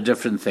lot of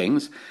different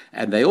things,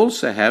 and they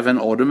also have an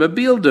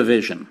automobile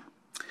division.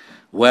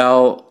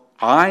 Well,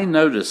 I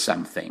noticed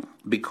something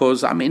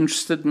because I'm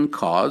interested in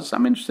cars.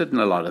 I'm interested in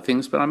a lot of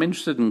things, but I'm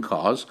interested in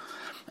cars.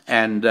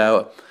 And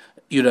the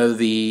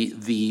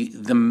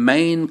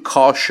main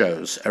car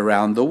shows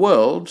around the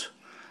world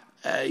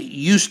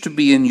used to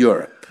be in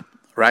Europe,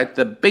 right?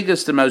 The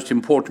biggest and most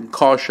important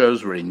car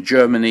shows were in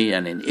Germany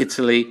and in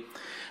Italy.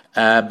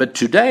 But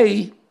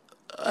today,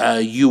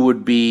 you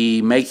would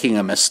be making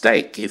a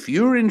mistake. If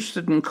you're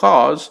interested in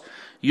cars,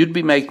 you'd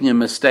be making a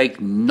mistake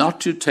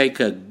not to take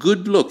a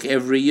good look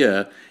every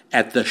year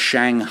at the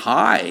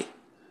Shanghai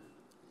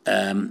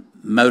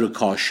Motor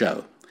Car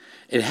Show.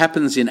 It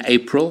happens in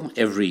April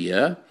every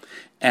year.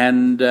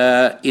 And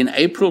in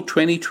April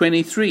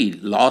 2023,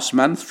 last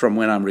month from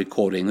when I'm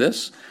recording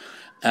this,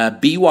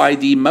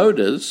 BYD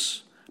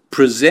Motors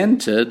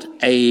presented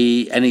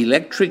an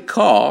electric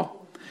car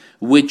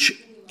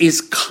which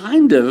is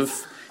kind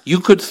of, you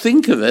could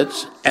think of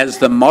it as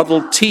the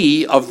Model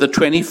T of the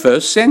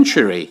 21st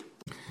century.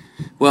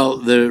 Well,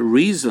 the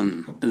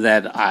reason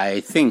that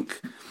I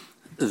think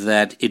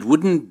that it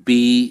wouldn't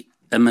be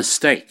a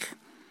mistake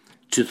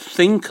to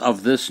think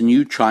of this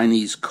new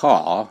Chinese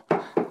car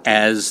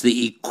as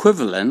the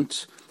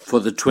equivalent for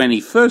the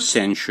 21st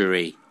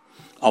century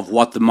of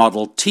what the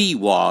Model T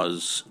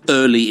was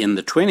early in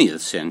the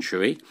 20th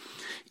century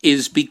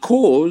is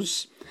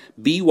because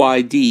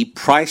BYD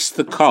priced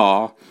the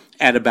car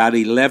at about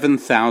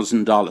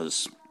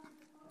 $11,000,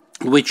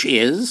 which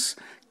is,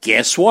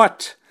 guess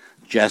what,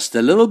 just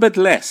a little bit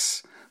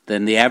less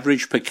than the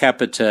average per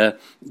capita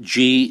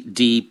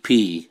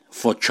GDP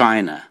for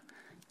China.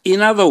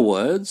 In other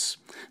words,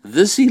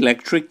 this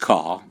electric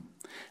car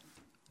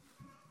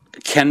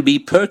can be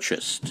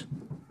purchased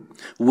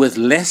with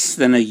less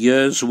than a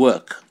year's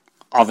work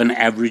of an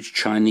average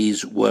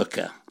Chinese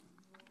worker.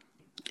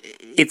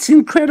 It's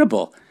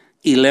incredible,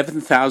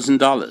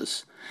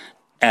 $11,000.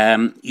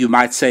 You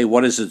might say,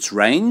 what is its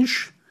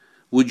range?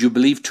 Would you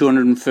believe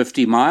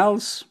 250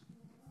 miles?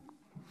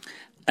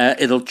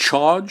 It'll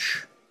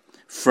charge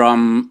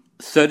from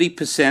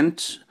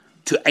 30%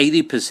 to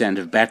 80%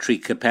 of battery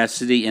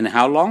capacity in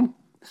how long?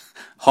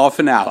 Half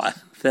an hour.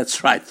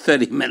 That's right,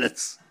 30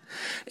 minutes.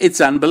 It's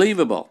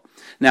unbelievable.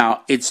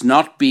 Now, it's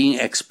not being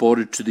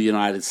exported to the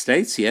United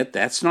States yet.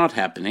 That's not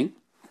happening.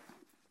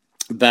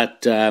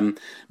 But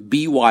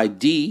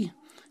BYD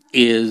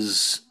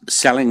is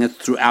selling it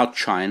throughout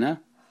China.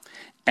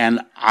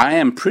 And I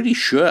am pretty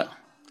sure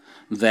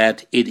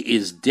that it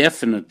is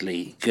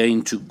definitely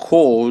going to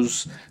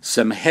cause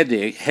some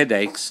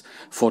headaches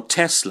for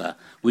Tesla,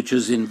 which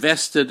has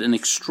invested an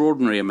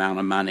extraordinary amount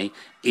of money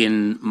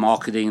in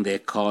marketing their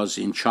cars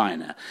in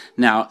China.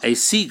 Now, a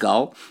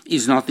Seagull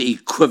is not the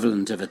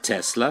equivalent of a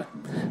Tesla,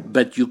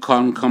 but you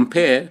can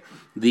compare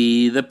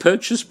the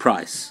purchase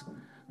price,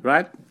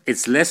 right?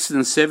 It's less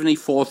than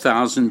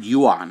 74,000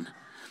 yuan,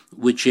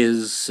 which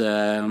is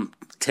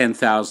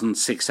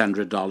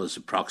 $10,600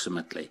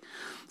 approximately.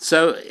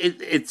 So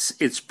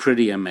it's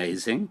pretty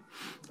amazing,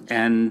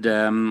 and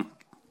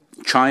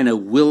China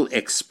will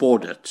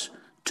export it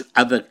to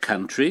other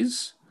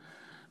countries,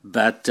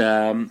 but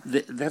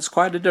that's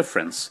quite a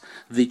difference.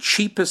 The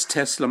cheapest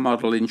Tesla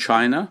model in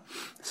China,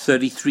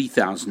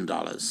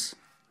 $33,000.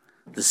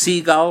 The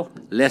Seagull,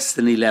 less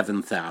than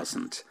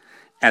 $11,000.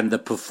 And the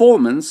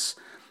performance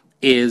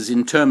is,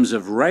 in terms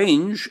of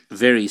range,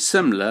 very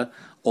similar,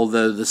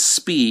 although the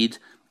speed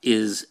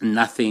is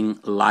nothing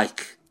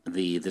like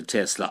the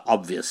Tesla,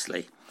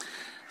 obviously.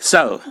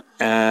 So,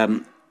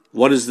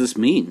 what does this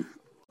mean?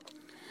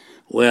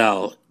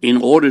 Well,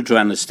 in order to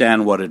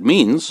understand what it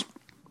means,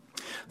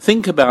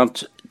 think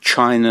about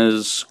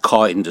China's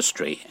car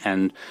industry.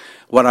 And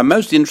what I'm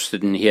most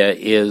interested in here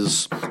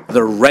is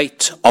the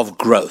rate of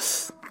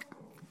growth.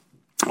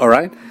 All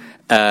right?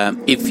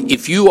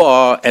 If you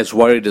are as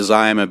worried as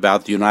I am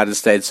about the United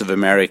States of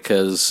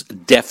America's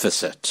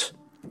deficit,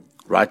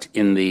 right,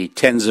 in the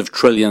tens of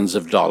trillions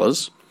of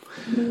dollars,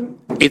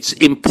 it's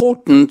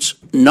important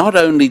not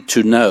only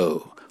to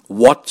know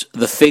what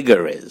the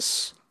figure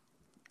is.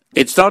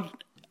 It's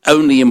not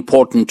only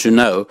important to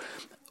know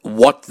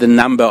what the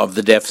number of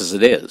the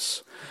deficit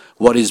is.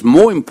 What is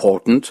more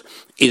important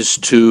is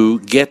to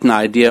get an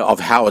idea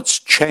of how it's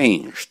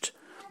changed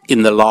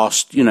in the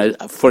last,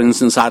 for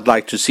instance, I'd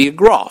like to see a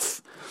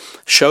graph.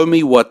 Show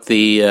me what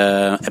the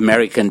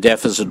American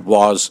deficit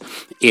was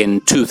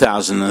in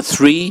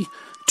 2003,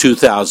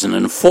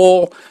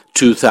 2004,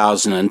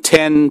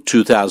 2010,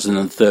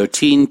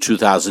 2013,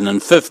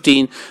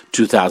 2015,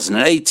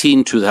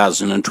 2018,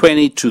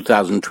 2020,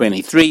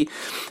 2023.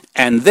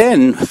 And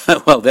then,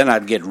 then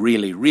I'd get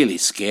really, really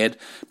scared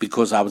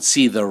because I would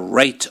see the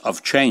rate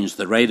of change,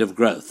 the rate of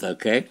growth,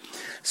 okay?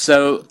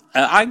 So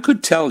I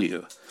could tell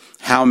you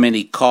how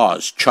many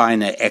cars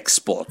China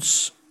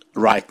exports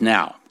right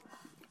now.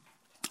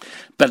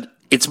 But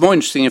it's more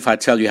interesting if I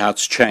tell you how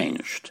it's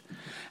changed.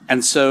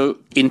 And so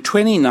in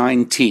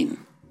 2019,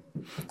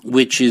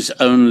 which is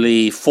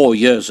only 4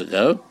 years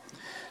ago,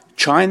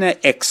 China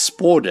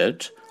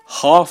exported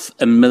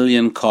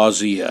 500,000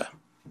 cars a year.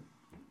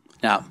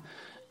 Now,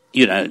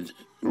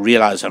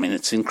 realize,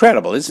 it's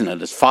incredible, isn't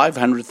it? It's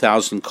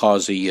 500,000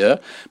 cars a year,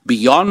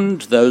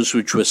 beyond those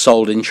which were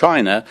sold in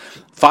China.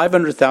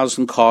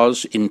 500,000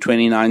 cars in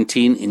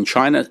 2019 in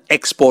China,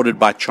 exported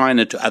by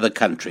China to other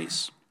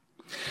countries.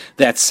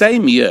 That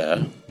same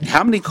year,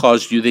 how many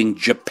cars do you think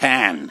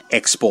Japan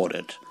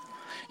exported?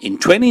 In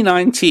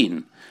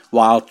 2019,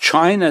 while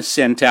China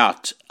sent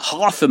out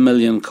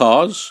 500,000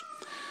 cars,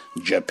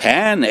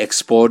 Japan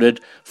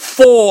exported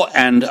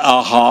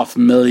 4.5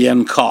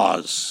 million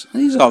cars.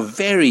 These are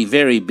very,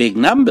 very big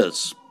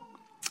numbers.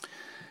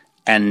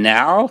 And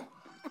now,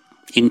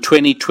 in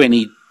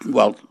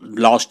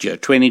last year,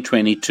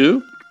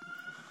 2022,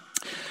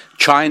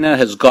 China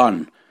has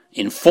gone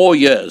in 4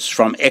 years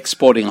from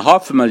exporting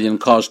 500,000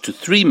 cars to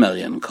 3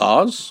 million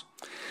cars.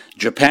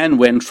 Japan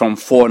went from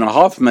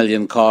 4.5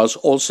 million cars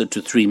also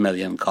to 3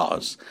 million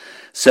cars.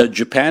 So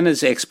Japan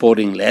is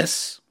exporting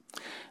less,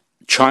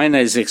 China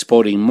is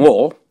exporting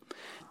more,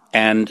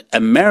 and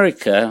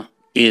America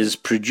is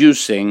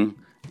producing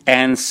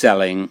and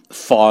selling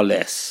far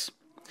less.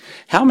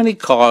 How many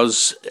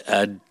cars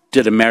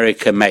did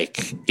America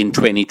make in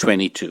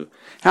 2022?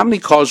 How many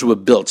cars were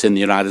built in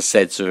the United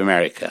States of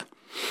America?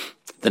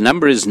 The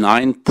number is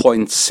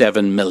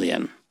 9.7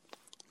 million.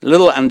 A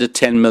little under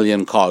 10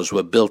 million cars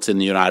were built in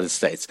the United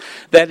States.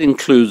 That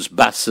includes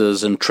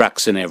buses and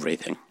trucks and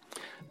everything.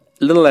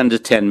 A little under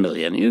 10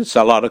 million. It's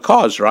a lot of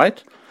cars,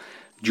 right?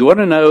 Do you want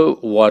to know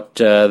what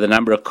the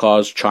number of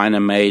cars China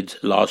made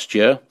last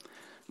year?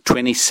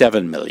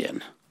 27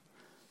 million.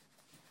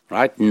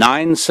 Right?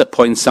 9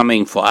 point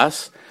something for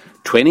us,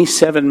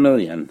 27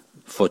 million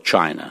for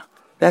China.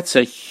 That's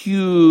a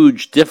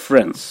huge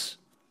difference.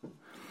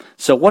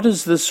 So what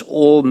does this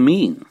all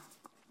mean?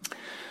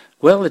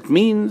 Well, it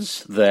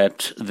means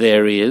that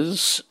there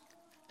is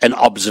an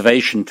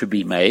observation to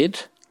be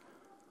made,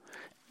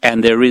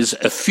 and there is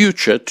a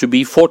future to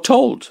be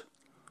foretold.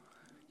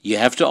 You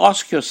have to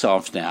ask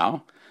yourself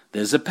now,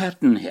 there's a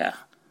pattern here.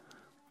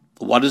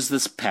 What does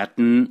this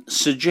pattern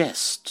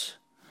suggest?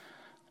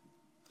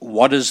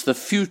 What does the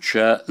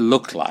future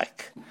look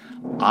like?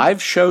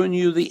 I've shown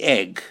you the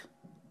egg.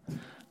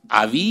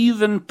 I've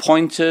even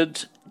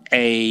pointed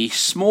a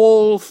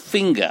small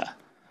finger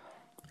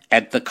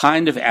at the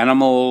kind of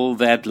animal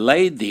that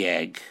laid the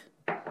egg.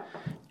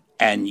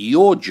 And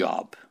your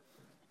job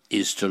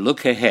is to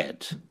look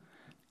ahead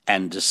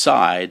and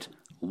decide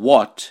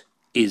what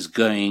is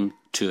going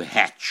to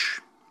hatch.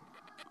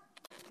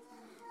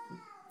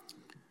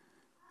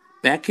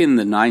 Back in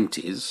the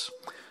 90s,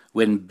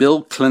 when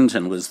Bill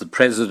Clinton was the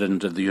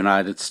President of the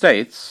United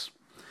States,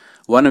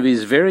 one of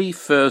his very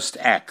first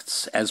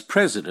acts as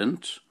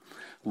President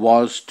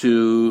was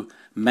to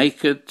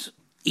make it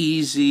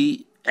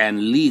easy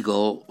and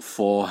legal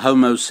for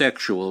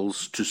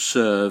homosexuals to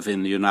serve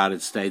in the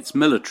United States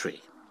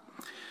military.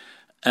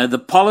 The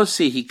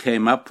policy he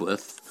came up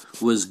with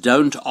was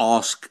don't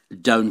ask,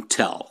 don't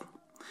tell,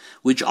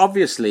 which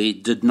obviously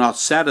did not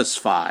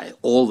satisfy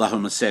all the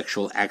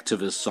homosexual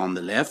activists on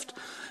the left,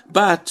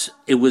 but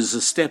it was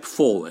a step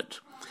forward.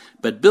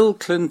 But Bill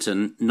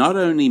Clinton not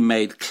only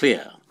made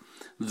clear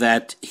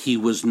that he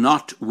was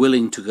not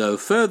willing to go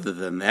further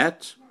than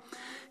that,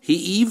 he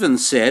even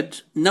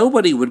said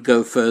nobody would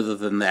go further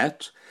than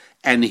that,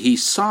 and he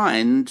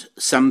signed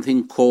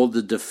something called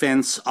the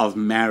Defense of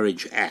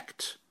Marriage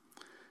Act.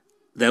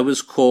 That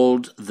was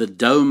called the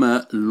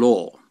DOMA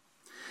law.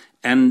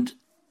 And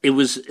it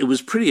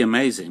was pretty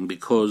amazing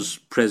because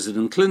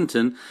President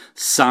Clinton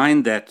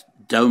signed that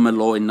DOMA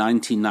law in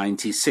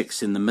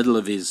 1996 in the middle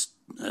of his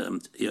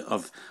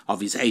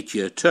of his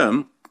 8-year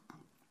term,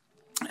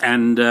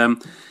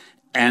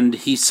 and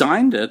he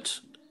signed it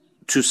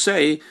to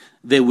say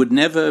there would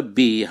never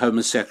be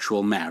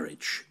homosexual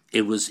marriage.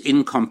 It was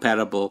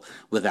incompatible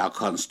with our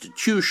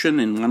Constitution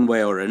in one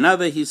way or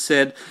another, he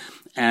said.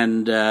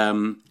 And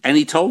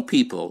he told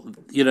people,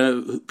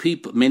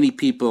 many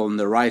people on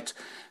the right,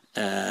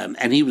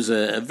 and he was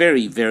a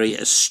very, very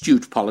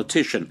astute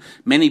politician.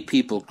 Many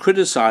people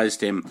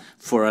criticized him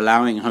for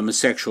allowing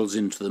homosexuals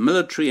into the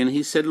military, and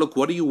he said, look,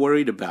 what are you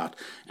worried about?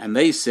 And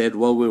they said,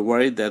 well, we're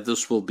worried that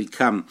this will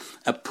become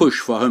a push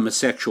for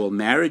homosexual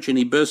marriage, and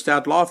he burst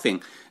out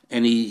laughing.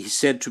 And he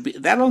said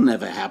that'll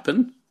never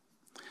happen.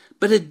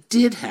 But it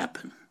did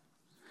happen.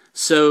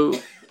 So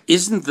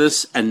isn't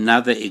this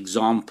another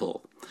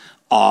example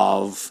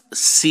of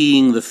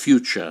seeing the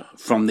future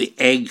from the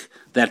egg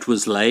that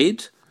was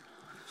laid?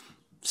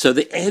 So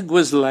the egg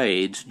was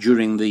laid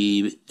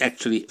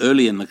actually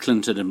early in the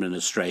Clinton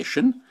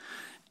administration,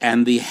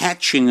 and the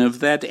hatching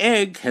of that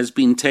egg has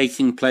been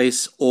taking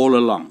place all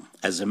along.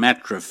 As a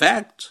matter of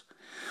fact,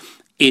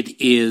 it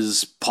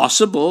is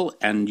possible,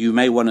 and you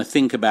may want to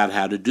think about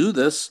how to do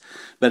this,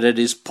 but it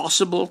is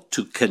possible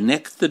to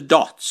connect the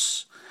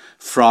dots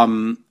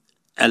from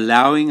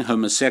allowing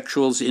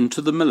homosexuals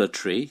into the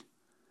military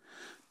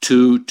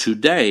to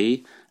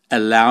today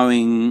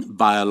allowing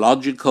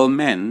biological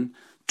men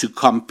to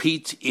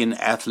compete in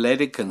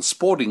athletic and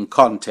sporting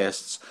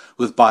contests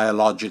with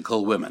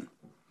biological women.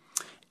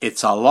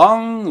 It's a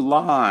long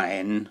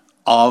line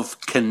of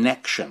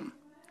connection.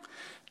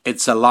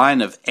 It's a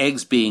line of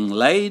eggs being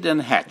laid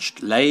and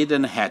hatched, laid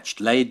and hatched,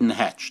 laid and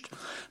hatched.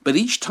 But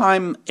each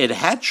time it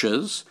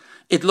hatches,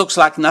 it looks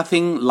like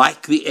nothing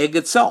like the egg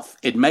itself.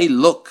 It may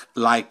look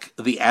like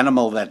the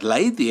animal that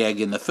laid the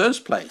egg in the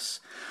first place,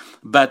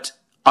 but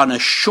on a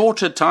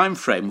shorter time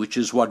frame, which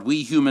is what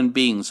we human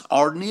beings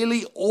are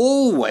nearly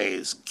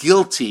always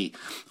guilty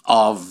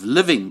of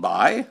living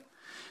by,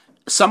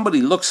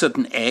 somebody looks at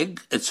an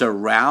egg, it's a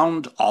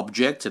round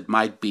object, it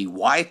might be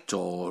white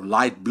or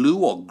light blue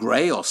or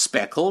gray or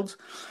speckled,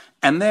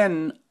 and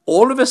then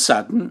all of a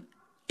sudden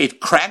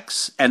it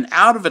cracks and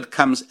out of it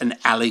comes an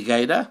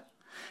alligator.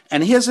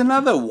 And here's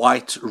another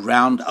white,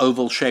 round,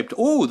 oval-shaped,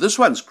 oh, this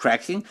one's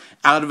cracking.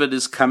 Out of it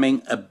is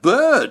coming a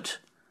bird.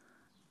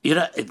 You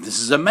know, this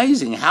is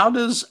amazing. How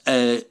does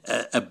a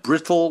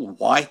brittle,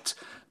 white,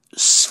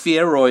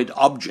 spheroid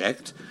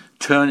object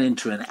turn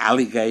into an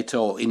alligator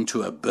or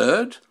into a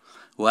bird?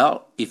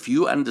 Well, if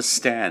you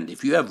understand,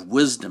 if you have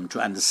wisdom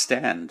to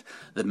understand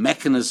the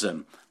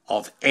mechanism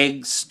of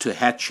eggs to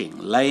hatching,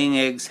 laying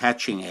eggs,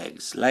 hatching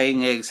eggs,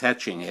 laying eggs,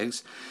 hatching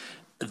eggs,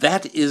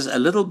 that is a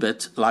little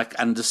bit like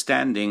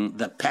understanding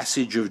the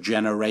passage of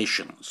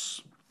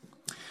generations.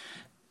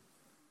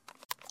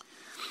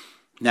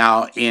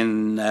 Now,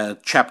 in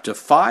chapter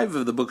 5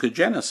 of the book of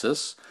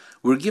Genesis,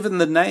 we're given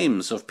the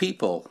names of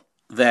people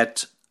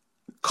that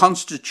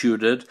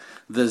constituted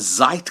the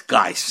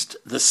zeitgeist,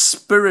 the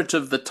spirit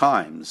of the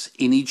times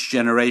in each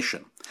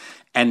generation.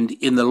 And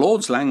in the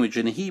Lord's language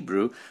in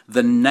Hebrew,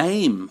 the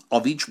name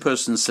of each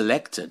person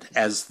selected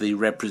as the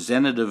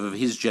representative of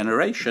his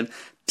generation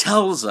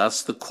tells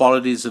us the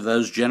qualities of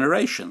those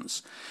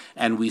generations.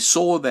 And we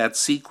saw that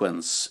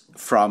sequence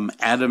from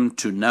Adam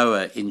to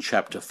Noah in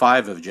chapter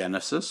 5 of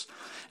Genesis,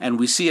 and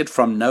we see it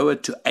from Noah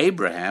to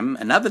Abraham,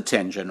 another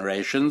 10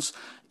 generations,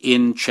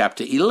 in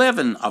chapter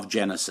 11 of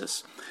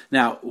Genesis.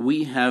 Now,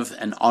 we have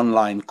an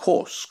online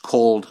course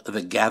called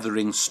The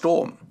Gathering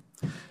Storm.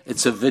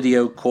 It's a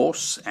video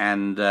course,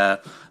 and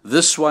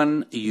this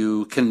one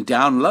you can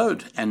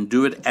download and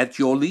do it at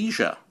your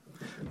leisure.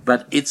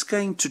 But it's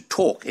going to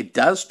talk, it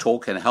does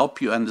talk and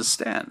help you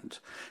understand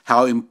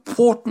how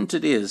important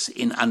it is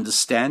in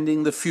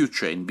understanding the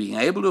future, in being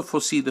able to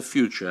foresee the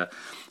future,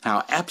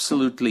 how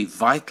absolutely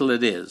vital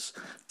it is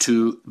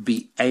to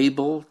be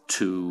able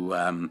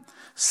to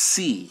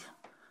see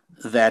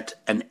that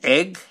an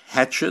egg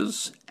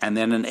hatches and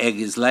then an egg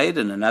is laid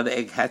and another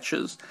egg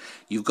hatches.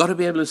 You've got to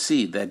be able to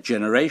see that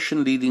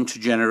generation leading to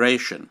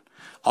generation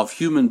of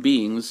human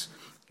beings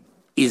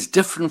is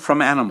different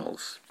from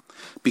animals,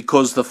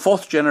 because the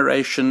fourth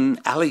generation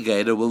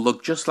alligator will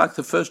look just like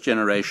the first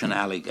generation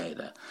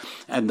alligator,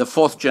 and the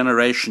fourth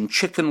generation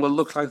chicken will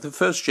look like the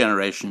first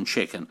generation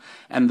chicken,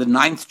 and the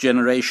ninth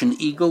generation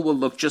eagle will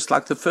look just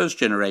like the first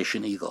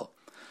generation eagle.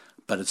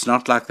 But it's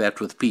not like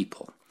that with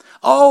people.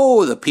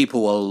 Oh, the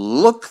people will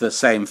look the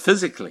same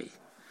physically,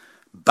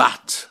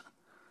 but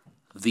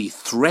the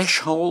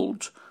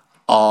threshold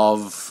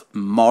of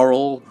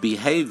moral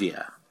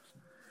behavior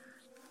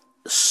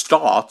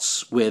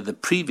starts where the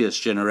previous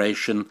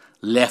generation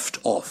left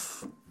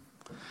off.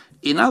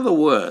 In other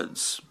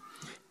words,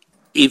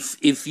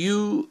 if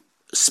you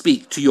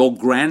speak to your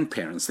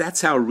grandparents,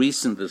 that's how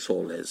recent this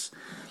all is.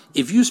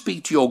 If you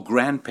speak to your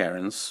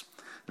grandparents,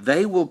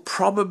 they will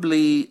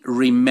probably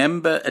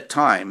remember a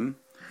time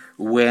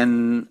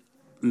when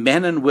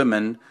men and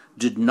women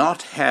did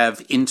not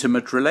have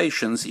intimate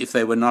relations if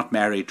they were not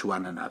married to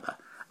one another.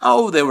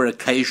 Oh, there were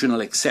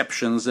occasional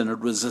exceptions and it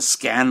was a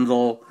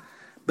scandal,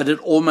 but it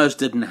almost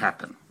didn't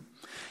happen.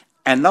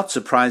 And not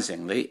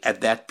surprisingly, at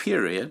that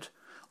period,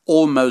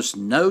 almost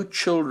no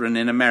children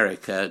in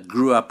America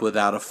grew up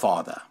without a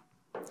father.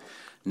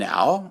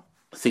 Now,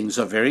 things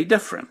are very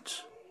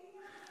different.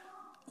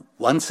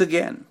 Once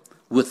again,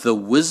 with the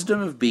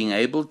wisdom of being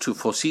able to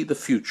foresee the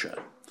future,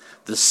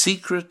 the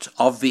secret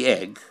of the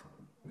egg,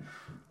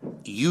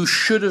 you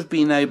should have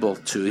been able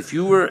to, if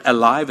you were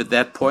alive at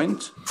that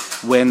point,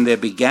 when there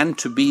began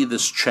to be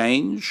this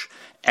change,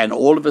 and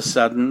all of a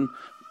sudden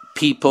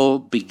people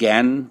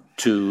began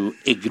to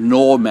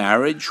ignore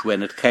marriage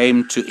when it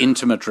came to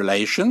intimate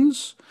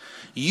relations,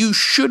 you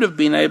should have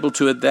been able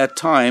to at that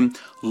time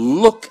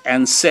look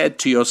and said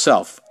to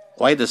yourself,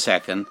 wait a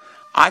second,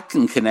 I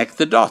can connect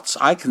the dots.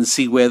 I can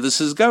see where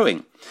this is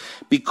going.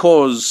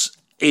 Because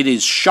it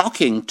is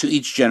shocking to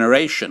each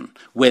generation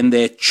when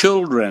their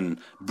children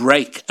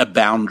break a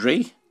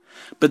boundary,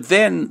 but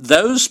then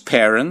those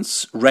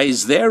parents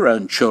raise their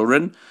own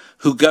children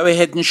who go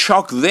ahead and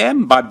shock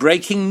them by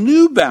breaking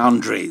new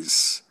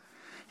boundaries.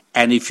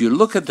 And if you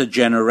look at the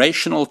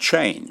generational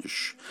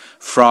change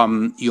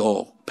from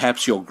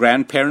perhaps your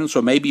grandparents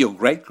or maybe your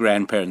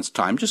great-grandparents'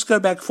 time, just go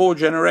back 4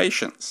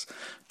 generations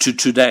to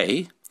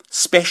today,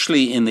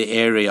 especially in the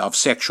area of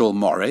sexual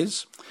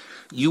mores,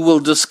 you will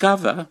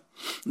discover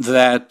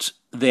that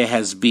there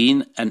has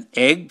been an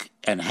egg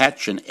and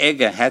hatch, an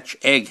egg, a hatch,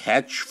 egg,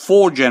 hatch,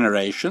 4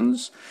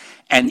 generations,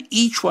 and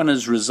each one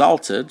has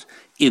resulted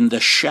in the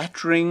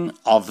shattering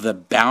of the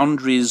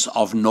boundaries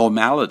of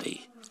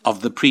normality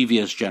of the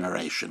previous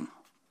generation.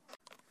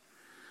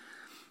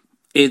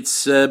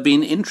 It's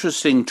been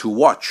interesting to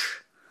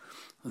watch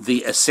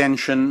the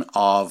ascension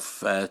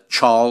of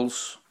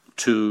Charles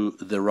to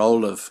the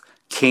role of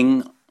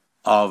King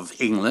of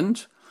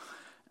England.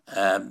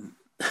 I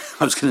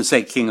was going to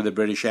say King of the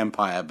British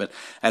Empire, but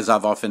as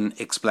I've often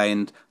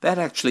explained, that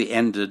actually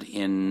ended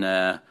in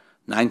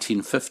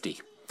 1950.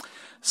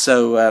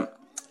 So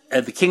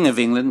the King of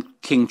England,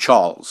 King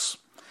Charles.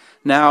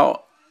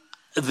 Now,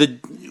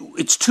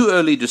 it's too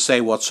early to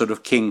say what sort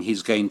of king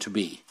he's going to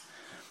be.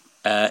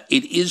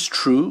 It is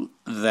true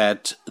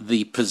that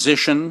the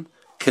position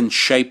can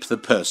shape the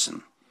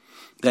person.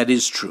 That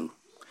is true.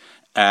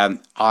 I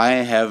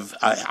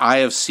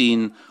have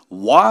seen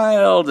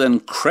wild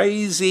and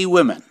crazy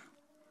women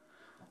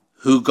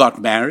who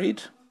got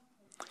married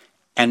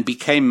and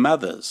became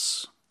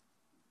mothers,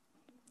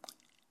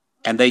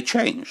 and they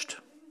changed.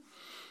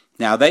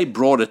 Now, they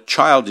brought a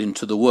child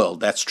into the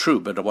world, that's true,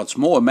 but what's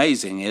more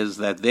amazing is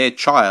that their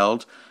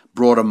child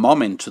brought a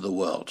mom into the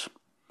world.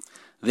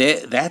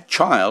 That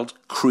child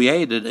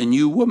created a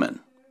new woman.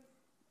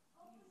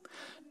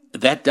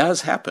 That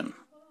does happen.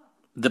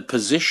 The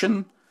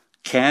position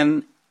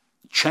can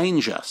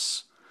change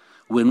us.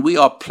 When we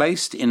are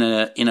placed in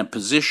a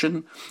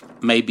position,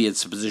 maybe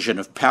it's a position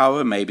of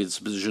power, maybe it's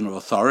a position of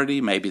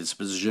authority, maybe it's a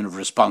position of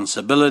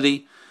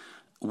responsibility,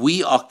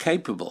 we are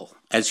capable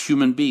as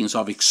human beings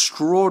of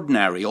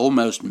extraordinary,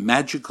 almost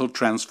magical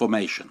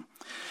transformation.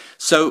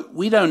 So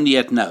we don't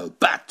yet know,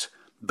 but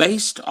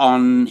based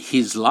on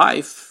his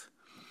life,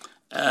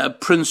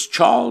 Prince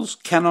Charles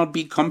cannot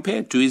be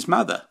compared to his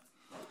mother.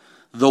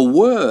 The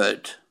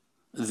word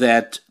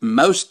that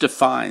most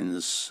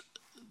defines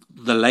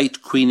the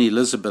late Queen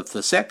Elizabeth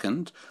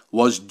II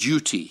was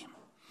duty.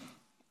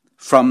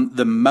 From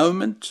the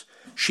moment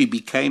she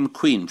became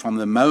queen, from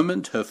the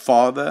moment her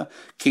father,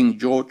 King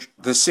George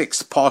VI,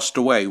 passed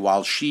away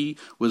while she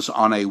was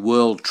on a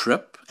world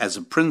trip as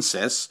a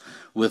princess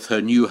with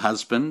her new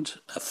husband,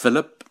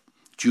 Philip,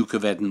 Duke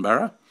of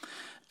Edinburgh,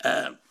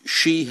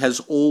 she has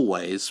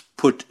always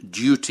put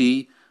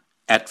duty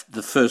at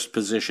the first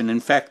position.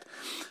 In fact,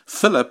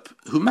 Philip,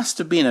 who must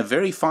have been a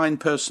very fine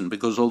person,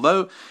 because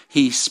although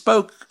he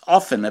spoke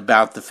often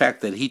about the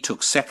fact that he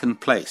took second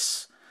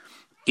place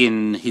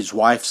in his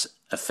wife's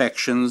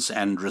affections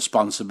and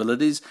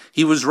responsibilities,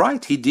 he was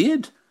right, he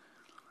did.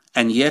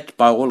 And yet,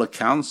 by all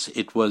accounts,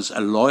 it was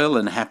a loyal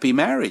and happy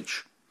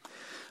marriage.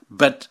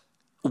 But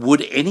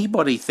would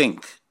anybody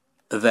think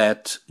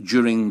that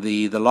during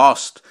the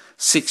last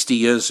 60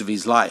 years of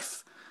his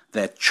life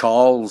that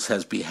Charles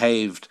has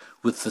behaved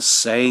with the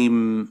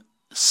same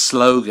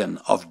slogan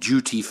of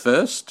duty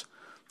first?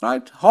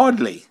 Right?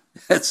 Hardly.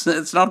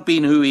 It's not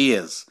been who he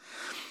is.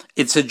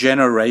 It's a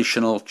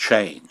generational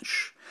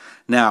change.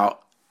 Now,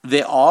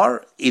 there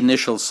are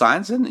initial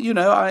signs, and,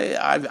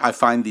 I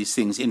find these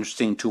things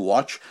interesting to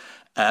watch.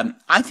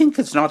 I think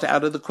it's not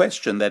out of the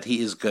question that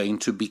he is going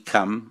to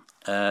become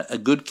a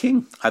good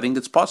king. I think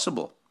it's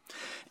possible.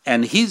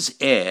 And his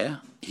heir,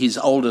 his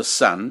oldest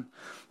son,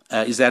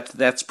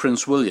 that's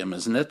Prince William,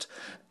 isn't it?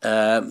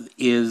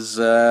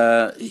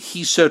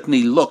 He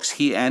certainly looks,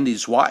 he and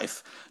his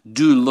wife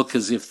do look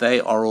as if they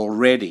are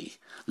already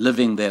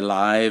living their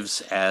lives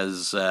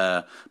as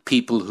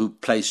people who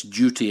place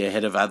duty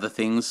ahead of other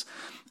things.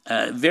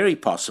 Very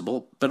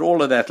possible, but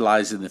all of that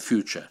lies in the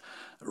future.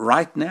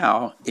 Right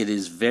now, it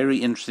is very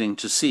interesting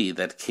to see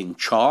that King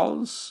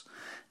Charles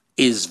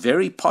is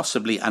very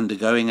possibly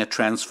undergoing a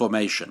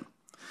transformation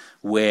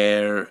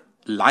where,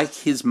 like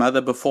his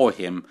mother before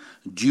him,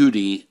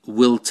 duty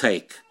will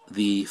take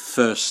the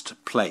first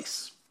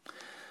place.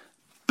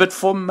 But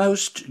for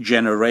most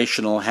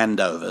generational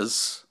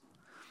handovers,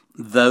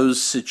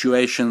 those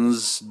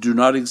situations do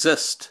not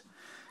exist.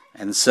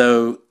 And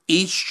so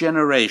each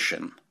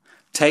generation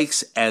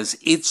takes as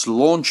its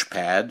launch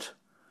pad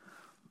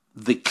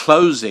the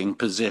closing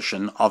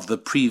position of the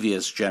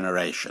previous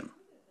generation.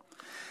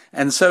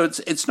 And so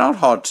it's not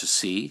hard to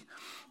see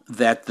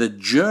that the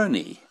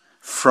journey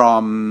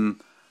from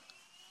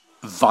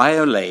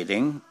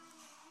violating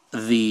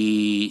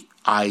the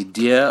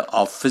idea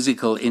of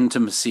physical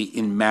intimacy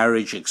in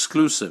marriage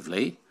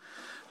exclusively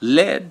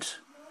led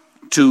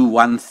to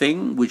one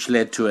thing, which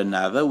led to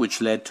another,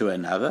 which led to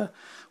another,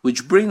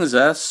 which brings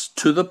us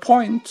to the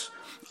point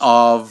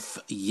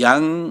of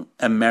young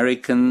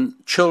American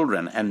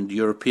children, and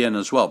European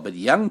as well, but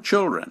young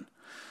children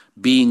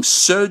being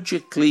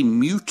surgically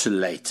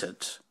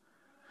mutilated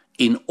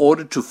in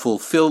order to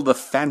fulfill the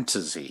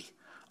fantasy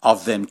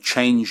of them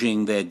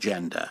changing their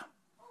gender.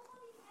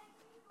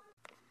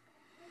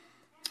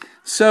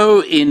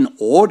 So in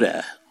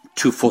order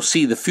to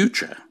foresee the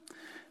future,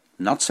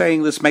 not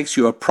saying this makes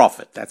you a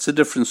prophet, that's a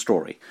different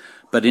story,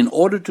 but in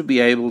order to be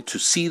able to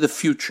see the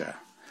future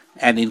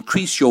and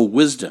increase your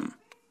wisdom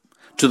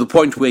to the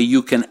point where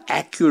you can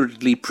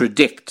accurately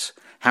predict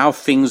how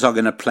things are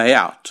going to play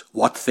out.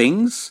 What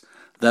things?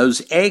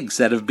 Those eggs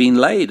that have been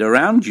laid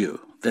around you.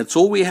 That's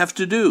all we have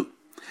to do.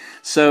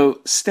 So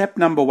step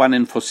number one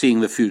in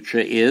foreseeing the future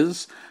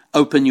is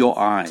open your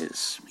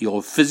eyes,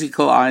 your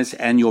physical eyes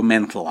and your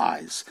mental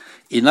eyes.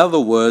 In other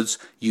words,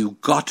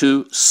 you've got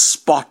to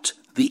spot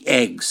the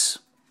eggs.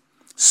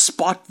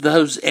 Spot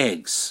those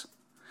eggs.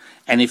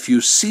 And if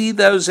you see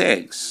those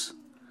eggs,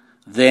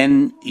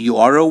 then you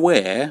are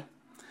aware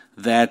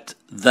that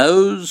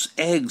those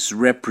eggs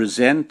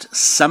represent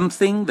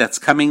something that's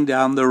coming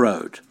down the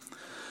road.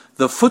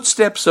 The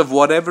footsteps of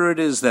whatever it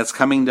is that's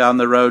coming down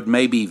the road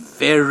may be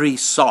very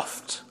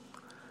soft,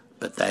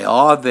 but they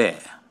are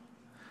there.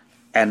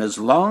 And as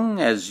long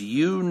as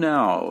you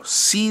now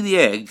see the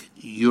egg,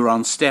 you're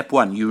on step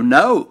one. You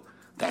know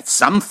that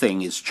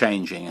something is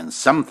changing and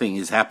something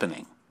is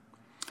happening.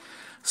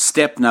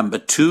 Step number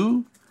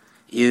 2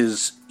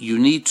 is you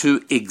need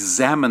to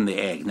examine the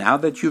egg. Now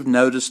that you've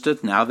noticed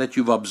it, now that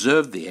you've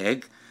observed the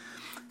egg,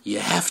 you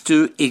have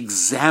to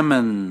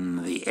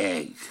examine the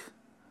egg.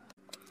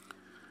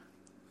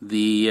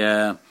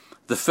 The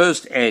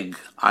first egg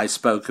I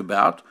spoke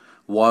about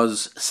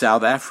was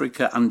South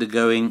Africa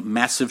undergoing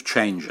massive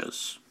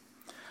changes,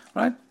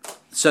 right?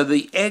 So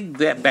the egg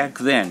that back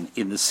then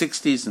in the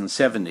 60s and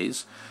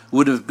 70s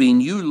would have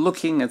been you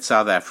looking at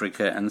South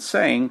Africa and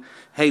saying,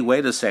 hey,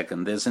 wait a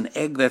second, there's an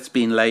egg that's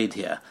been laid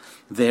here.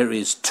 There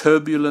is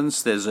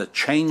turbulence, there's a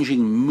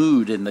changing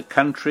mood in the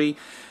country.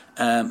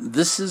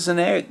 This is an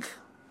egg.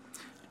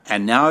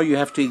 And now you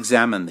have to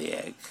examine the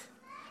egg.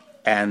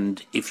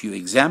 And if you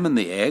examine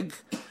the egg,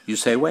 you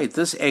say, wait,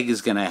 this egg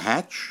is going to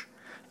hatch,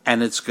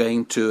 and it's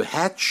going to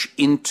hatch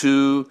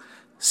into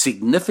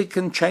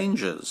significant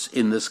changes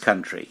in this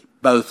country,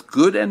 both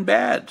good and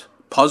bad,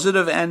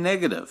 positive and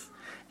negative.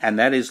 And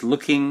that is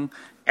looking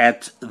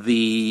at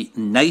the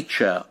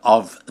nature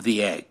of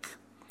the egg.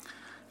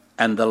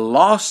 And the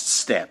last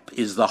step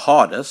is the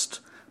hardest,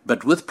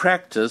 but with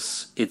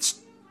practice, it's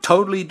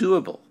totally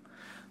doable.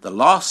 The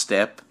last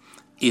step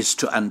is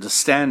to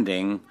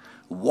understanding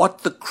what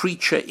the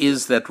creature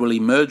is that will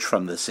emerge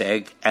from this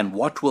egg and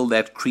what will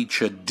that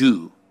creature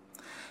do.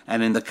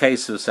 And in the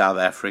case of South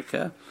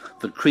Africa,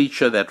 the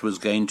creature that was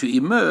going to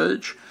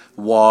emerge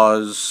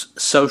was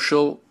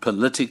social,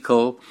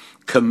 political,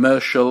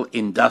 commercial,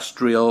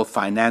 industrial,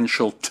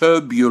 financial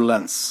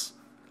turbulence.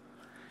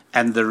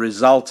 And the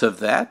result of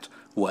that,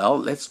 well,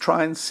 let's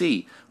try and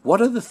see.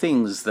 What are the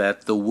things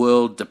that the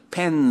world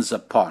depends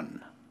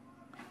upon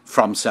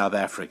from South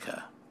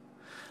Africa?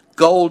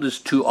 Gold is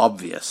too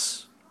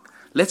obvious.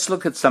 Let's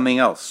look at something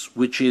else,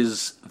 which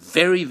is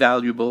very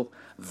valuable,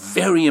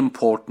 very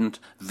important,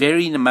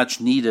 very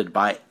much needed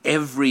by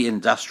every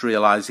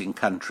industrializing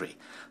country.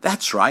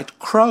 That's right,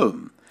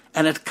 chrome.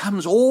 And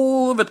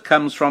all of it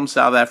comes from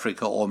South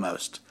Africa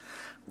almost.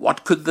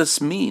 What could this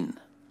mean?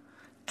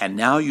 And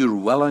now you're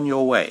well on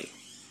your way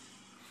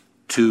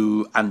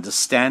to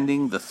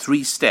understanding the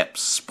 3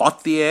 steps.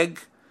 Spot the egg,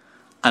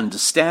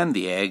 understand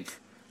the egg,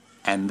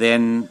 and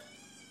then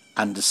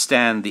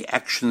understand the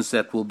actions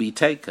that will be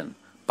taken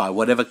by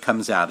whatever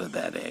comes out of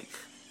that egg.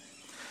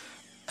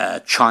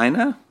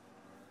 China,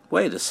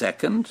 wait a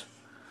second.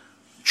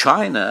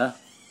 China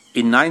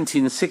in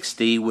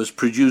 1960 was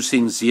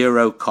producing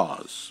 0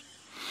 cars.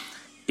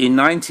 In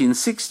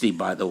 1960,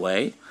 by the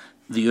way,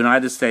 the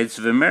United States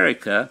of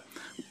America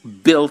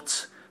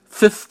built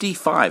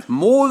 55,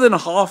 more than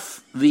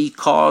half the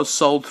cars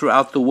sold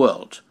throughout the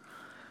world.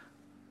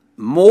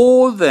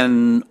 More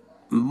than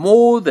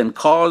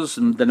cars,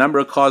 the number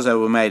of cars that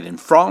were made in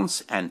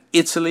France and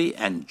Italy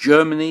and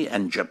Germany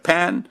and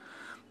Japan,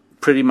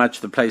 pretty much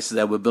the places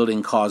that were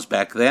building cars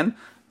back then.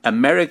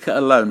 America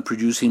alone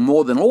producing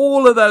more than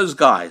all of those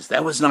guys.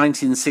 That was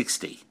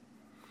 1960.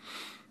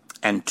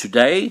 And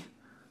today,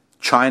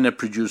 China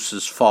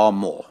produces far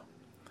more.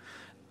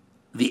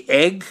 The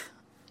egg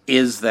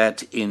is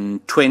that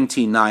in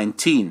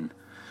 2019,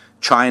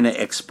 China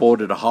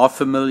exported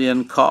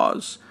 500,000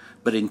 cars,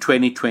 but in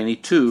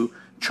 2022,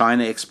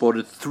 China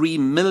exported 3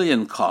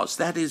 million cars.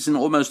 That is an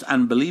almost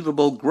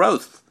unbelievable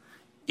growth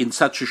in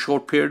such a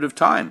short period of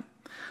time.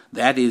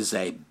 That is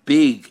a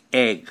big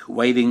egg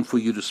waiting for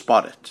you to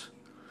spot it.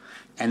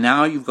 And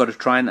now you've got to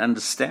try and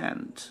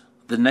understand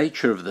the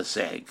nature of this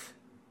egg.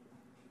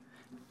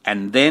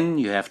 And then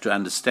you have to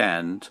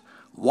understand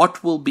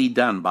what will be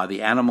done by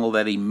the animal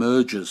that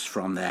emerges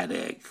from that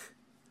egg.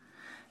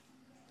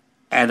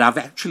 And I've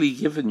actually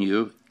given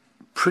you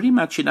pretty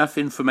much enough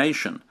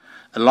information,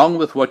 along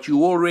with what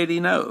you already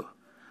know,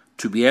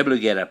 to be able to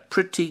get a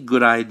pretty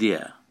good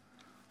idea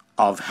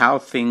of how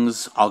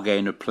things are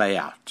going to play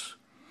out.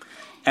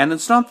 And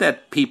it's not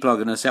that people are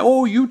going to say,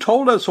 oh, you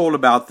told us all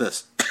about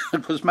this,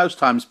 because most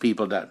times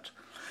people don't.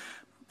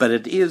 But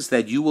it is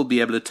that you will be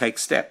able to take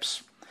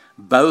steps,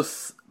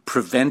 both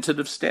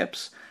preventative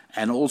steps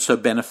and also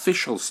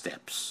beneficial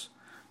steps,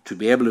 to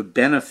be able to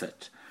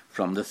benefit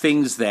from the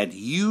things that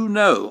you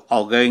know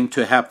are going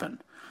to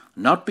happen,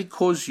 not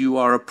because you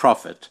are a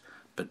prophet,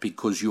 but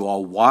because you are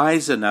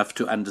wise enough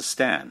to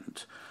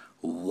understand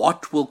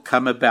what will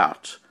come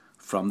about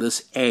from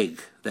this egg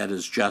that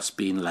has just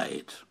been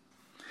laid.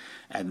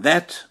 And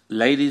that,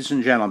 ladies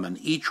and gentlemen,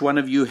 each one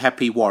of you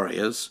happy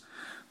warriors,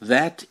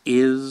 that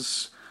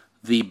is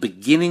the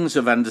beginnings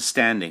of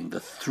understanding,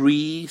 the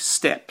 3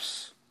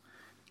 steps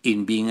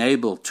in being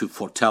able to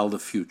foretell the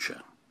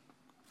future.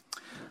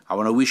 I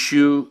want to wish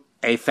you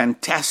a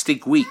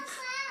fantastic week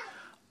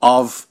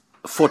of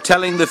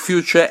foretelling the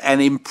future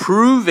and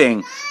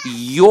improving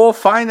your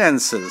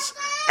finances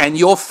and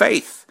your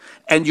faith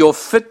and your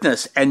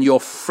fitness and your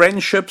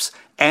friendships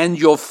and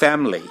your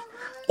family,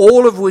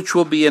 all of which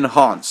will be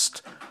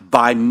enhanced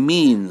by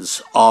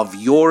means of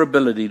your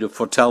ability to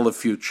foretell the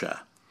future.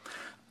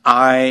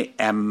 I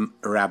am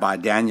Rabbi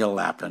Daniel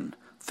Lappin.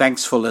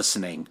 Thanks for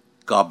listening.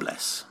 God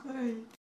bless. Right.